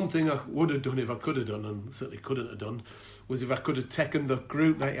the one thing I would have done, if I could have done, and certainly couldn't have done, was if I could have taken the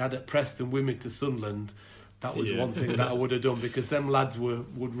group that I had at Preston with me to Sunderland. That was one thing that I would have done, because them lads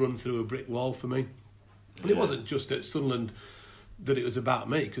would run through a brick wall for me. And it wasn't just at Sunderland that it was about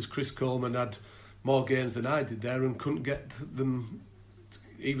me, because Chris Coleman had more games than I did there and couldn't get them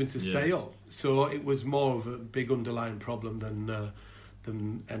even to stay up. So it was more of a big underlying problem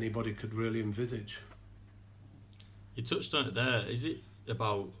than anybody could really envisage. You touched on it there. Is it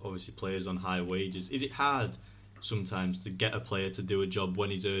about, obviously, players on high wages? Is it hard sometimes to get a player to do a job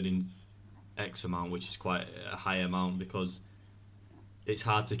when he's earning X amount, which is quite a high amount, because it's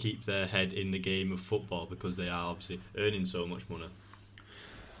hard to keep their head in the game of football because they are obviously earning so much money?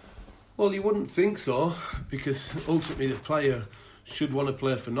 Well, you wouldn't think so, because ultimately the player should want to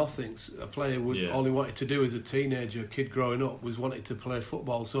play for nothing. A player all he wanted to do as a teenager, a kid growing up, was wanted to play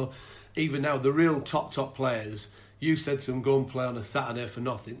football. So even now, the real top players, you said to them, go and play on a Saturday for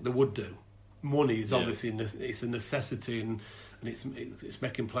nothing, they would do. Money is obviously it's a necessity, and it's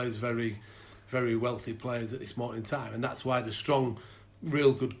making players very, very wealthy players at this moment in time. And that's why the strong,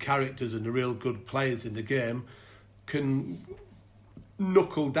 real good characters and the real good players in the game can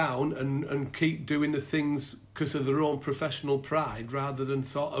knuckle down and keep doing the things because of their own professional pride, rather than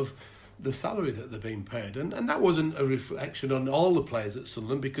sort of the salary that they're being paid. And that wasn't a reflection on all the players at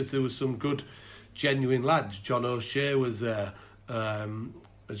Sunderland, because there was some good, genuine lads. John O'Shea was there,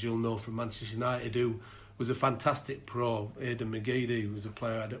 as you'll know, from Manchester United, who was a fantastic pro. Aidan McGeady, who was a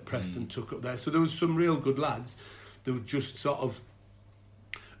player I had at Preston, took up there. So there was some real good lads. There was just sort of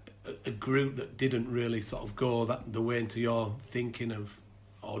a group that didn't really sort of go the way into your thinking of,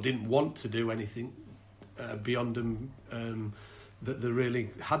 or didn't want to do anything beyond them that they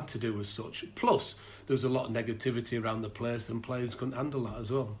really had to do as such. Plus, there was a lot of negativity around the place, and players couldn't handle that as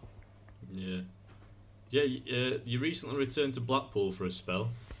well. You recently returned to Blackpool for a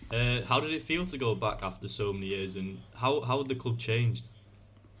spell. How did it feel to go back after so many years, and how had the club changed?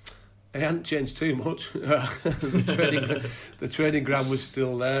 It hadn't changed too much. The training ground was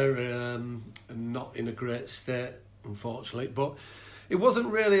still there, and not in a great state, unfortunately. But it wasn't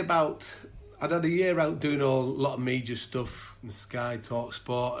really about... I'd had a year out doing a lot of media stuff, Sky, Talk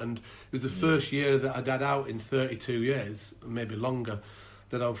Sport, and it was the first year that I'd had out in 32 years, maybe longer,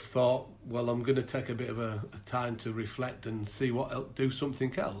 that I've thought, well, I'm going to take a bit of a time to reflect and see do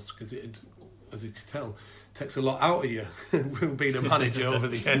something else, because it, as you can tell, takes a lot out of you being a manager over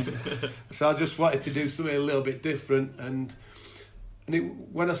the years. So I just wanted to do something a little bit different, and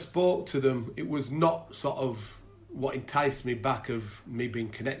when I spoke to them, it was not sort of what enticed me back of me being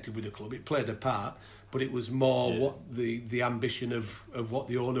connected with the club. It played a part, but it was more what the ambition of what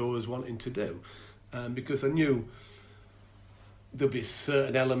the owner was wanting to do, because I knew there'll be a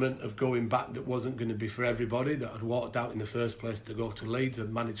certain element of going back that wasn't going to be for everybody, that I'd walked out in the first place to go to Leeds.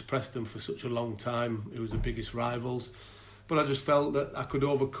 I'd managed Preston for such a long time. It was the biggest rivals. But I just felt that I could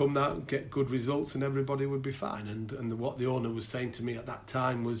overcome that and get good results and everybody would be fine. And what the owner was saying to me at that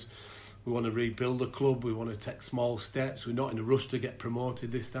time was, we want to rebuild the club, we want to take small steps, we're not in a rush to get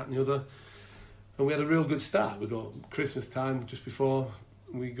promoted, this, that and the other. And we had a real good start. We got Christmas time just before,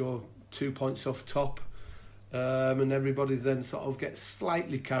 we go 2 points off top. And everybody then sort of gets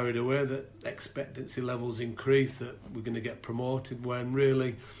slightly carried away that expectancy levels increase, that we're going to get promoted, when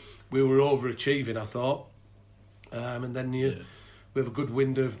really we were overachieving, I thought. And then we have a good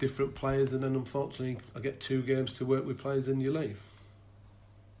window of different players, and then unfortunately I get 2 games to work with players and you leave.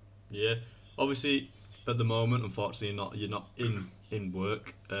 Yeah, obviously at the moment, unfortunately, you're not in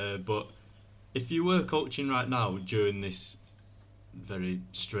work. But if you were coaching right now during this very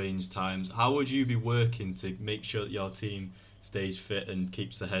strange times, how would you be working to make sure that your team stays fit and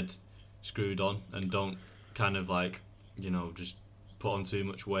keeps the head screwed on and don't kind of just put on too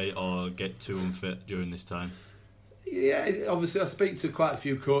much weight or get too unfit during this time? Yeah, obviously I speak to quite a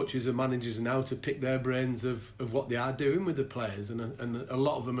few coaches and managers now to pick their brains of what they are doing with the players, and a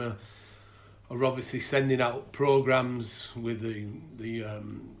lot of them are obviously sending out programmes with the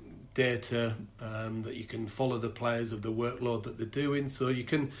data that you can follow the players of the workload that they're doing. So you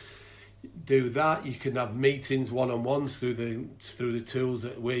can do that. You can have meetings one-on-ones through the tools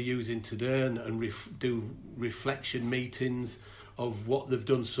that we're using today, and do reflection meetings of what they've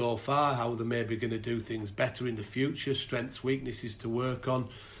done so far, how they're maybe going to do things better in the future, strengths, weaknesses to work on.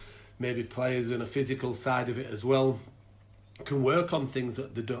 Maybe players on a physical side of it as well can work on things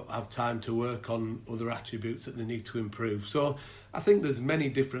that they don't have time to work on, other attributes that they need to improve. So I think there's many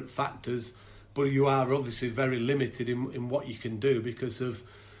different factors, but you are obviously very limited in what you can do because of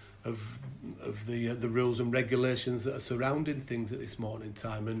the rules and regulations that are surrounding things at this moment in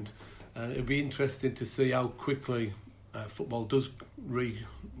time. And it'll be interesting to see how quickly football does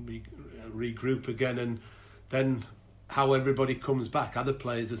regroup again, and then how everybody comes back. Are the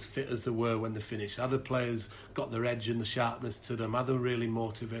players as fit as they were when they finished? Are the players got their edge and the sharpness to them? Are they really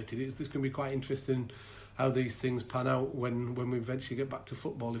motivated? It's going to be quite interesting how these things pan out when we eventually get back to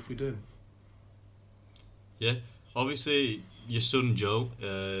football, if we do. Yeah, obviously your son Joe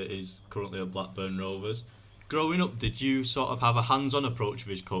is currently at Blackburn Rovers. Growing up, did you sort of have a hands-on approach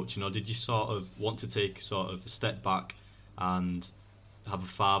with his coaching, or did you sort of want to take sort of a step back and have a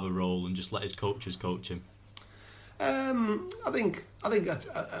father role and just let his coaches coach him? I think I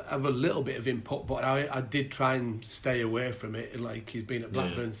have a little bit of input, but I did try and stay away from it. Like, he's been at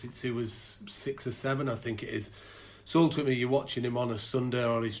Blackburn since he was 6 or 7, I think it is. So ultimately, you're watching him on a Sunday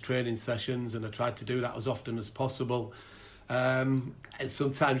or his training sessions, and I tried to do that as often as possible. And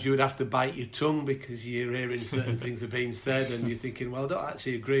sometimes you would have to bite your tongue because you're hearing certain things are being said, and you're thinking, well, I don't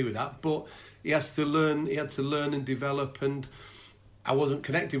actually agree with that. But he has to learn. He had to learn and develop, and I wasn't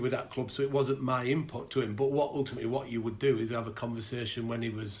connected with that club, so it wasn't my input to him. But what you would do is have a conversation when he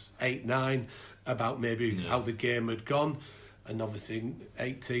was 8, 9 about maybe how the game had gone, and obviously in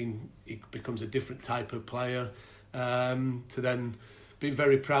 18 he becomes a different type of player. To then be a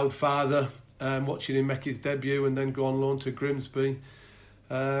very proud father, watching him make his debut and then go on loan to Grimsby.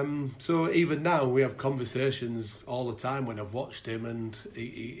 So even now we have conversations all the time when I've watched him, and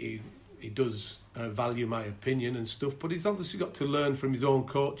he does value my opinion and stuff, but he's obviously got to learn from his own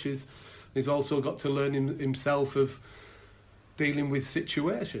coaches. He's also got to learn himself of dealing with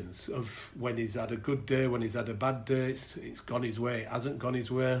situations, of when he's had a good day, when he's had a bad day, it's gone his way, it hasn't gone his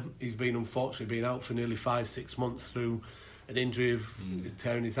way. He's been unfortunately out for nearly 5-6 months through an injury of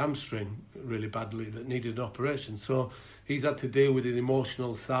tearing his hamstring really badly that needed an operation. So he's had to deal with his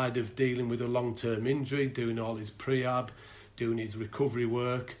emotional side of dealing with a long-term injury, doing all his prehab, doing his recovery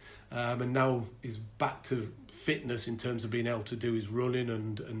work, and now he's back to fitness in terms of being able to do his running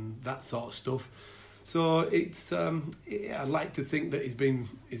and that sort of stuff. So it's I'd like to think that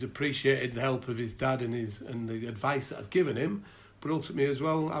he's appreciated the help of his dad and the advice that I've given him, but ultimately as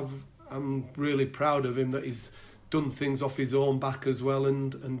well I'm really proud of him that he's done things off his own back as well,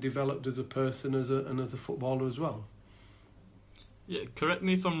 and developed as a person and as a footballer as well. Yeah, correct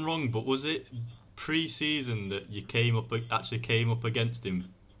me if I'm wrong, but was it pre-season that you came up against him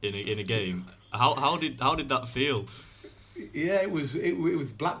in a game? How did that feel? Yeah, it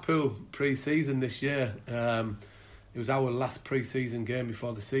was Blackpool pre-season this year. It was our last pre-season game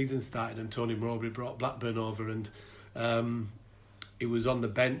before the season started, and Tony Mowbray brought Blackburn over, and he was on the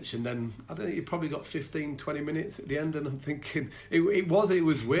bench, and then I think he probably got 15-20 minutes at the end, and I'm thinking it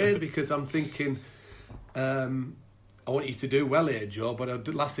was weird because I'm thinking I want you to do well here, Joe, but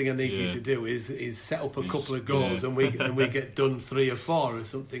the last thing I need you to do is set up a couple of goals and we get done 3 or 4 or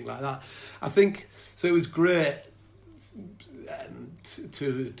something like that. I think so. It was great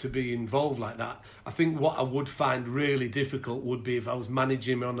to be involved like that. I think what I would find really difficult would be if I was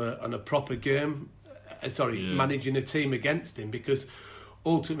managing on a proper game. Managing a team against him, because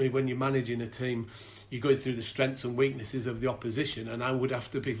ultimately when you're managing a team, you're going through the strengths and weaknesses of the opposition, and I would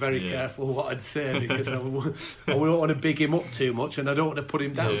have to be very careful what I'd say, because I don't want to big him up too much and I don't want to put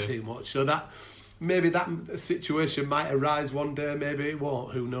him down too much. So that maybe that situation might arise one day, maybe it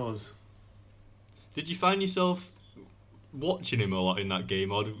won't, who knows. Did you find yourself watching him a lot in that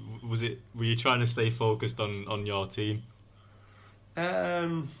game, or were you trying to stay focused on your team?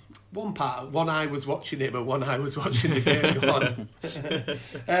 One eye was watching him and one eye was watching the game go on.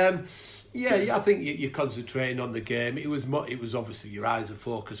 I think you're concentrating on the game. It was obviously your eyes are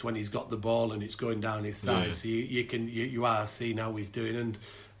focused when he's got the ball and it's going down his side, so you are seeing how he's doing, and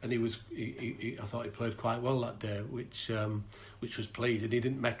I thought he played quite well that day, which was pleasing. He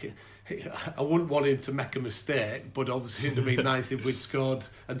didn't make it. I wouldn't want him to make a mistake, but obviously it'd have been nice if we'd scored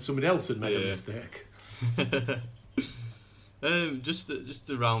and somebody else had made a mistake. Just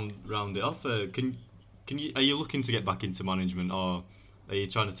to round it off, are you looking to get back into management, or are you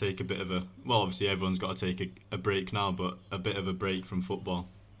trying to take a bit of a, well, obviously everyone's got to take a break now, but a bit of a break from football?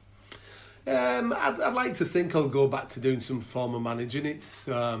 I'd like to think I'll go back to doing some form of managing.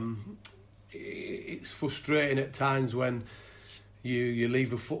 It's frustrating at times when you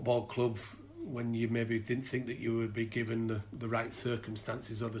leave a football club when you maybe didn't think that you would be given the right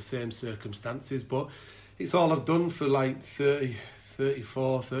circumstances or the same circumstances, but it's all I've done for like 30,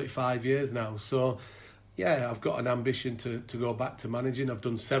 34, 35 years now. So, yeah, I've got an ambition to go back to managing. I've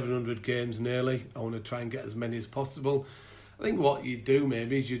done 700 games nearly. I want to try and get as many as possible. I think what you do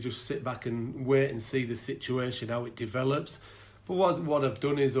maybe is you just sit back and wait and see the situation, how it develops. But what I've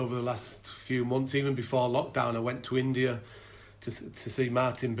done is over the last few months, even before lockdown, I went to India to see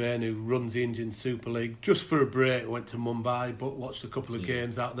Martin Bain, who runs the Indian Super League, just for a break. I went to Mumbai, but watched a couple of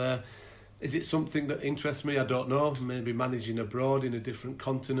games out there. Is it something that interests me? I don't know. Maybe managing abroad in a different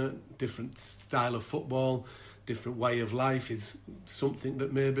continent, different style of football, different way of life is something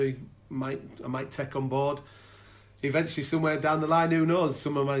that maybe I might take on board. Eventually, somewhere down the line, who knows?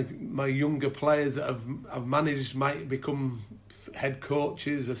 Some of my younger players that I've managed might become head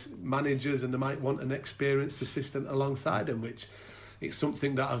coaches, managers, and they might want an experienced assistant alongside them, which it's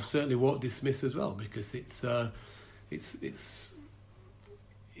something that I certainly won't dismiss as well, because it's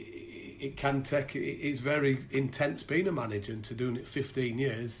very intense being a manager, and to doing it 15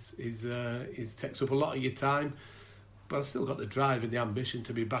 years is takes up a lot of your time. But I've still got the drive and the ambition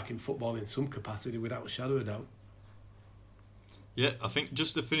to be back in football in some capacity, without a shadow of a doubt. Yeah, I think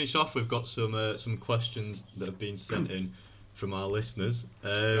just to finish off, we've got some questions that have been sent in from our listeners.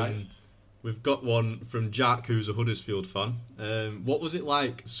 Right. We've got one from Jack, who's a Huddersfield fan. What was it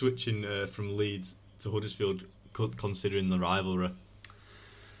like switching from Leeds to Huddersfield, considering the rivalry?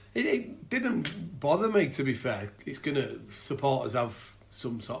 It didn't bother me, to be fair. It's going to, supporters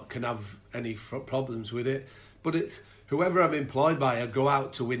can have any problems with it, but whoever I'm employed by, I go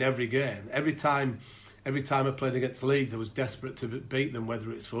out to win every game. Every time I played against Leeds, I was desperate to beat them,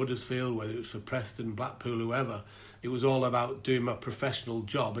 whether it's for Huddersfield, whether it's for Preston, Blackpool, whoever. It was all about doing my professional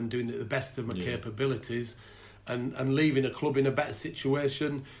job and doing it the best of my capabilities, and leaving a club in a better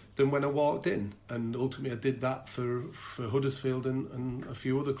situation than when I walked in. And ultimately I did that for Huddersfield and a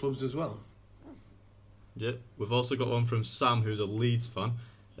few other clubs as well. Yeah, we've also got one from Sam, who's a Leeds fan.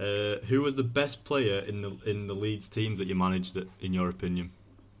 Who was the best player in the Leeds teams that you managed, in your opinion?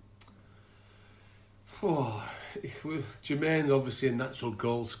 Oh, Jermaine's obviously a natural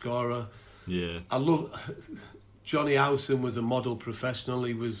goal scorer. Yeah, I love Johnny Howson. Was a model professional.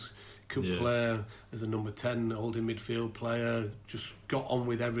 He could play as a number 10 holding midfield player. Just got on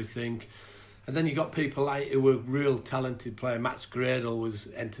with everything. And then you got people like who were real talented player. Max Gradle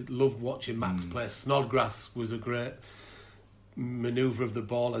loved watching Max play. Snodgrass was a great manoeuvre of the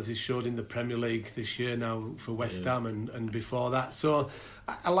ball, as he showed in the Premier League this year now for West Ham and before that. So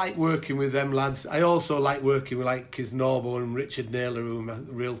I like working with them lads. I also like working with like Kisnorbo and Richard Naylor, who are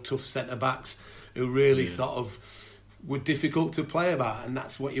real tough centre backs, who really sort of were difficult to play about, and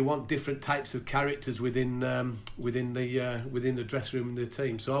that's what you want, different types of characters within the dressing room and the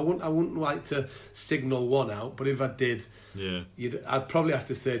team. So I wouldn't like to signal one out, but if I did, I'd probably have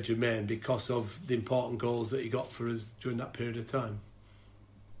to say Jermaine, because of the important goals that he got for us during that period of time.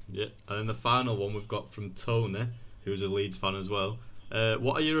 Yeah, and then the final one we've got from Tony, who's a Leeds fan as well.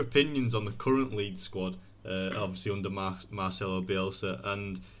 What are your opinions on the current Leeds squad, obviously under Marcelo Bielsa,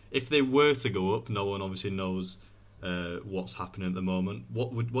 and if they were to go up, no one obviously knows what's happening at the moment.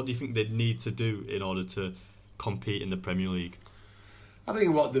 What do you think they'd need to do in order to compete in the Premier League? I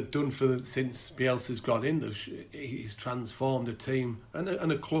think what they've done since Bielsa's got in, he's transformed a team and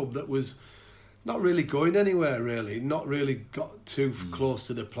a club that was not really going anywhere, really, not really got too close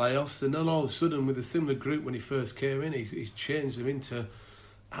to the playoffs, and then all of a sudden, with a similar group when he first came in, he's changed them into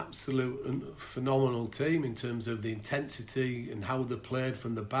absolute and phenomenal team in terms of the intensity and how they played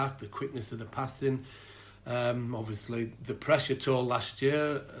from the back, the quickness of the passing. Obviously, the pressure toll last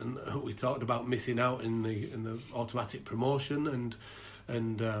year, and we talked about missing out in the automatic promotion and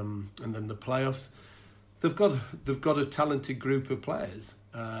then the playoffs. They've got a talented group of players,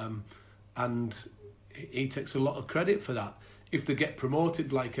 and he takes a lot of credit for that. If they get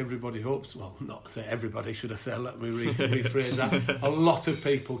promoted like everybody hopes, well, not say everybody, should I say, let me rephrase that, a lot of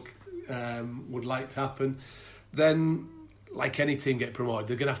people would like to happen, then like any team get promoted,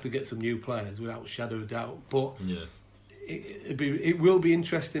 they're going to have to get some new players without a shadow of doubt. But it will be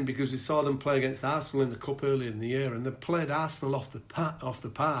interesting, because we saw them play against Arsenal in the Cup earlier in the year, and they played Arsenal off the park,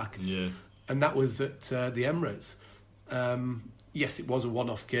 and that was at the Emirates. Yes, it was a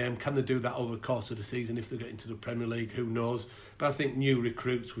one-off game. Can they do that over the course of the season if they get into the Premier League? Who knows? But I think new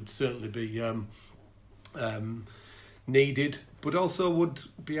recruits would certainly be needed. But also, would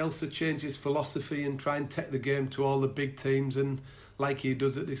Bielsa change his philosophy and try and take the game to all the big teams, and like he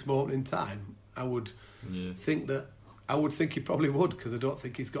does at this moment in time? I would think he probably would, because I don't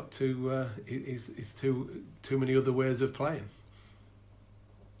think he's got too many other ways of playing.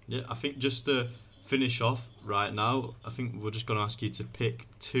 Yeah, I think just to finish off right now, I think we're just going to ask you to pick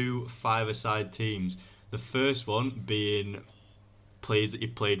 2 five-a-side teams. The first one being players that you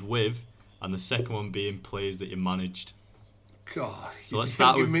played with, and the second one being players that you managed. God. So let's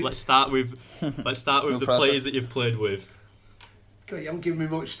start with the players that you've played with. God, you haven't given me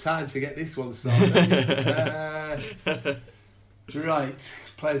much time to get this one started. Right,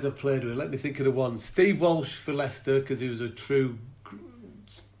 players I've played with. Let me think of the one. Steve Walsh for Leicester, because he was a true,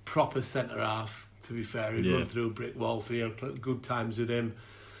 proper centre half. To be fair, he'd run through a brick wall for you. Good times with him.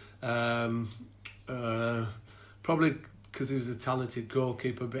 Probably because he was a talented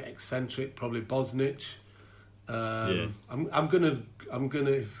goalkeeper, a bit eccentric. Probably Bosnich. I'm gonna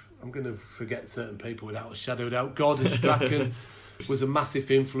forget certain people without a shadow of doubt. Gordon Strachan was a massive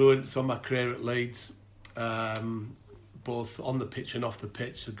influence on my career at Leeds, both on the pitch and off the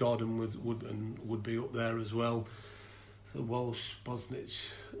pitch. So Gordon would be up there as well. So Walsh, Bosnich,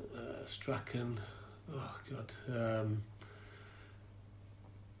 Strachan. Oh God.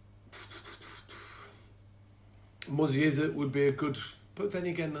 Muzzy Izzet would be a good, but then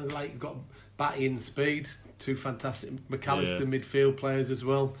again, like, you've got Batty and Speed, 2 fantastic McAllister midfield players as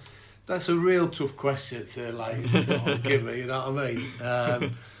well. That's a real tough question to sort of give me. You know what I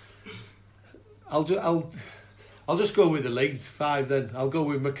mean? I'll just go with the Leeds 5 then. I'll go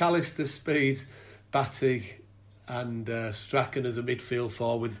with McAllister, Speed, Batty, and Strachan as a midfield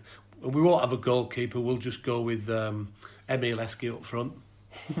forward. We won't have a goalkeeper. We'll just go with Emil Eski up front.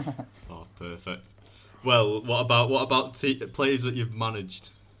 Oh, perfect. Well, what about players that you've managed?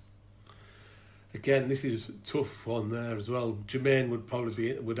 Again, this is a tough one there as well. Jermaine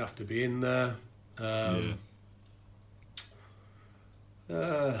would have to be in there. God.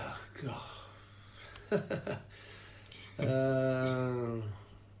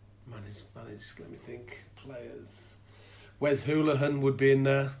 Managed. Let me think. Players. Wes Hoolahan would be in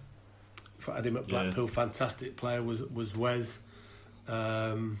there. If I had him at Blackpool, fantastic player was Wes.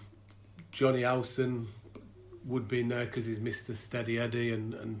 Johnny Howson would be in there because he's Mr. Steady Eddie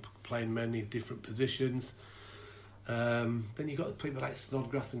and playing many different positions. Then you've got people like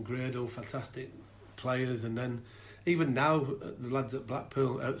Snodgrass and Grado, fantastic players. And then even now, the lads at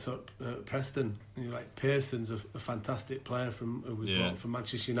Blackpool, Preston, like Pearson's a fantastic player who was brought from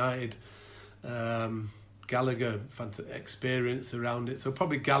Manchester United. Gallagher, experience around it. So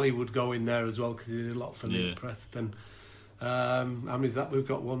probably Gally would go in there as well because he did a lot for me at Preston. How many is that? We've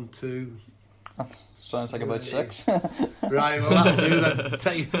got 1, 2... That sounds like about 6. Right, well that'll do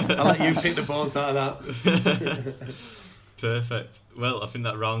then. I'll let you pick the bones out of that. Perfect. Well, I think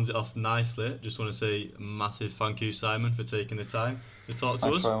that rounds it off nicely. Just want to say a massive thank you, Simon, for taking the time to talk to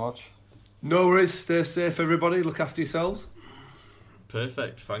us. Thanks very much. No worries. Stay safe, everybody. Look after yourselves.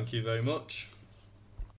 Perfect. Thank you very much.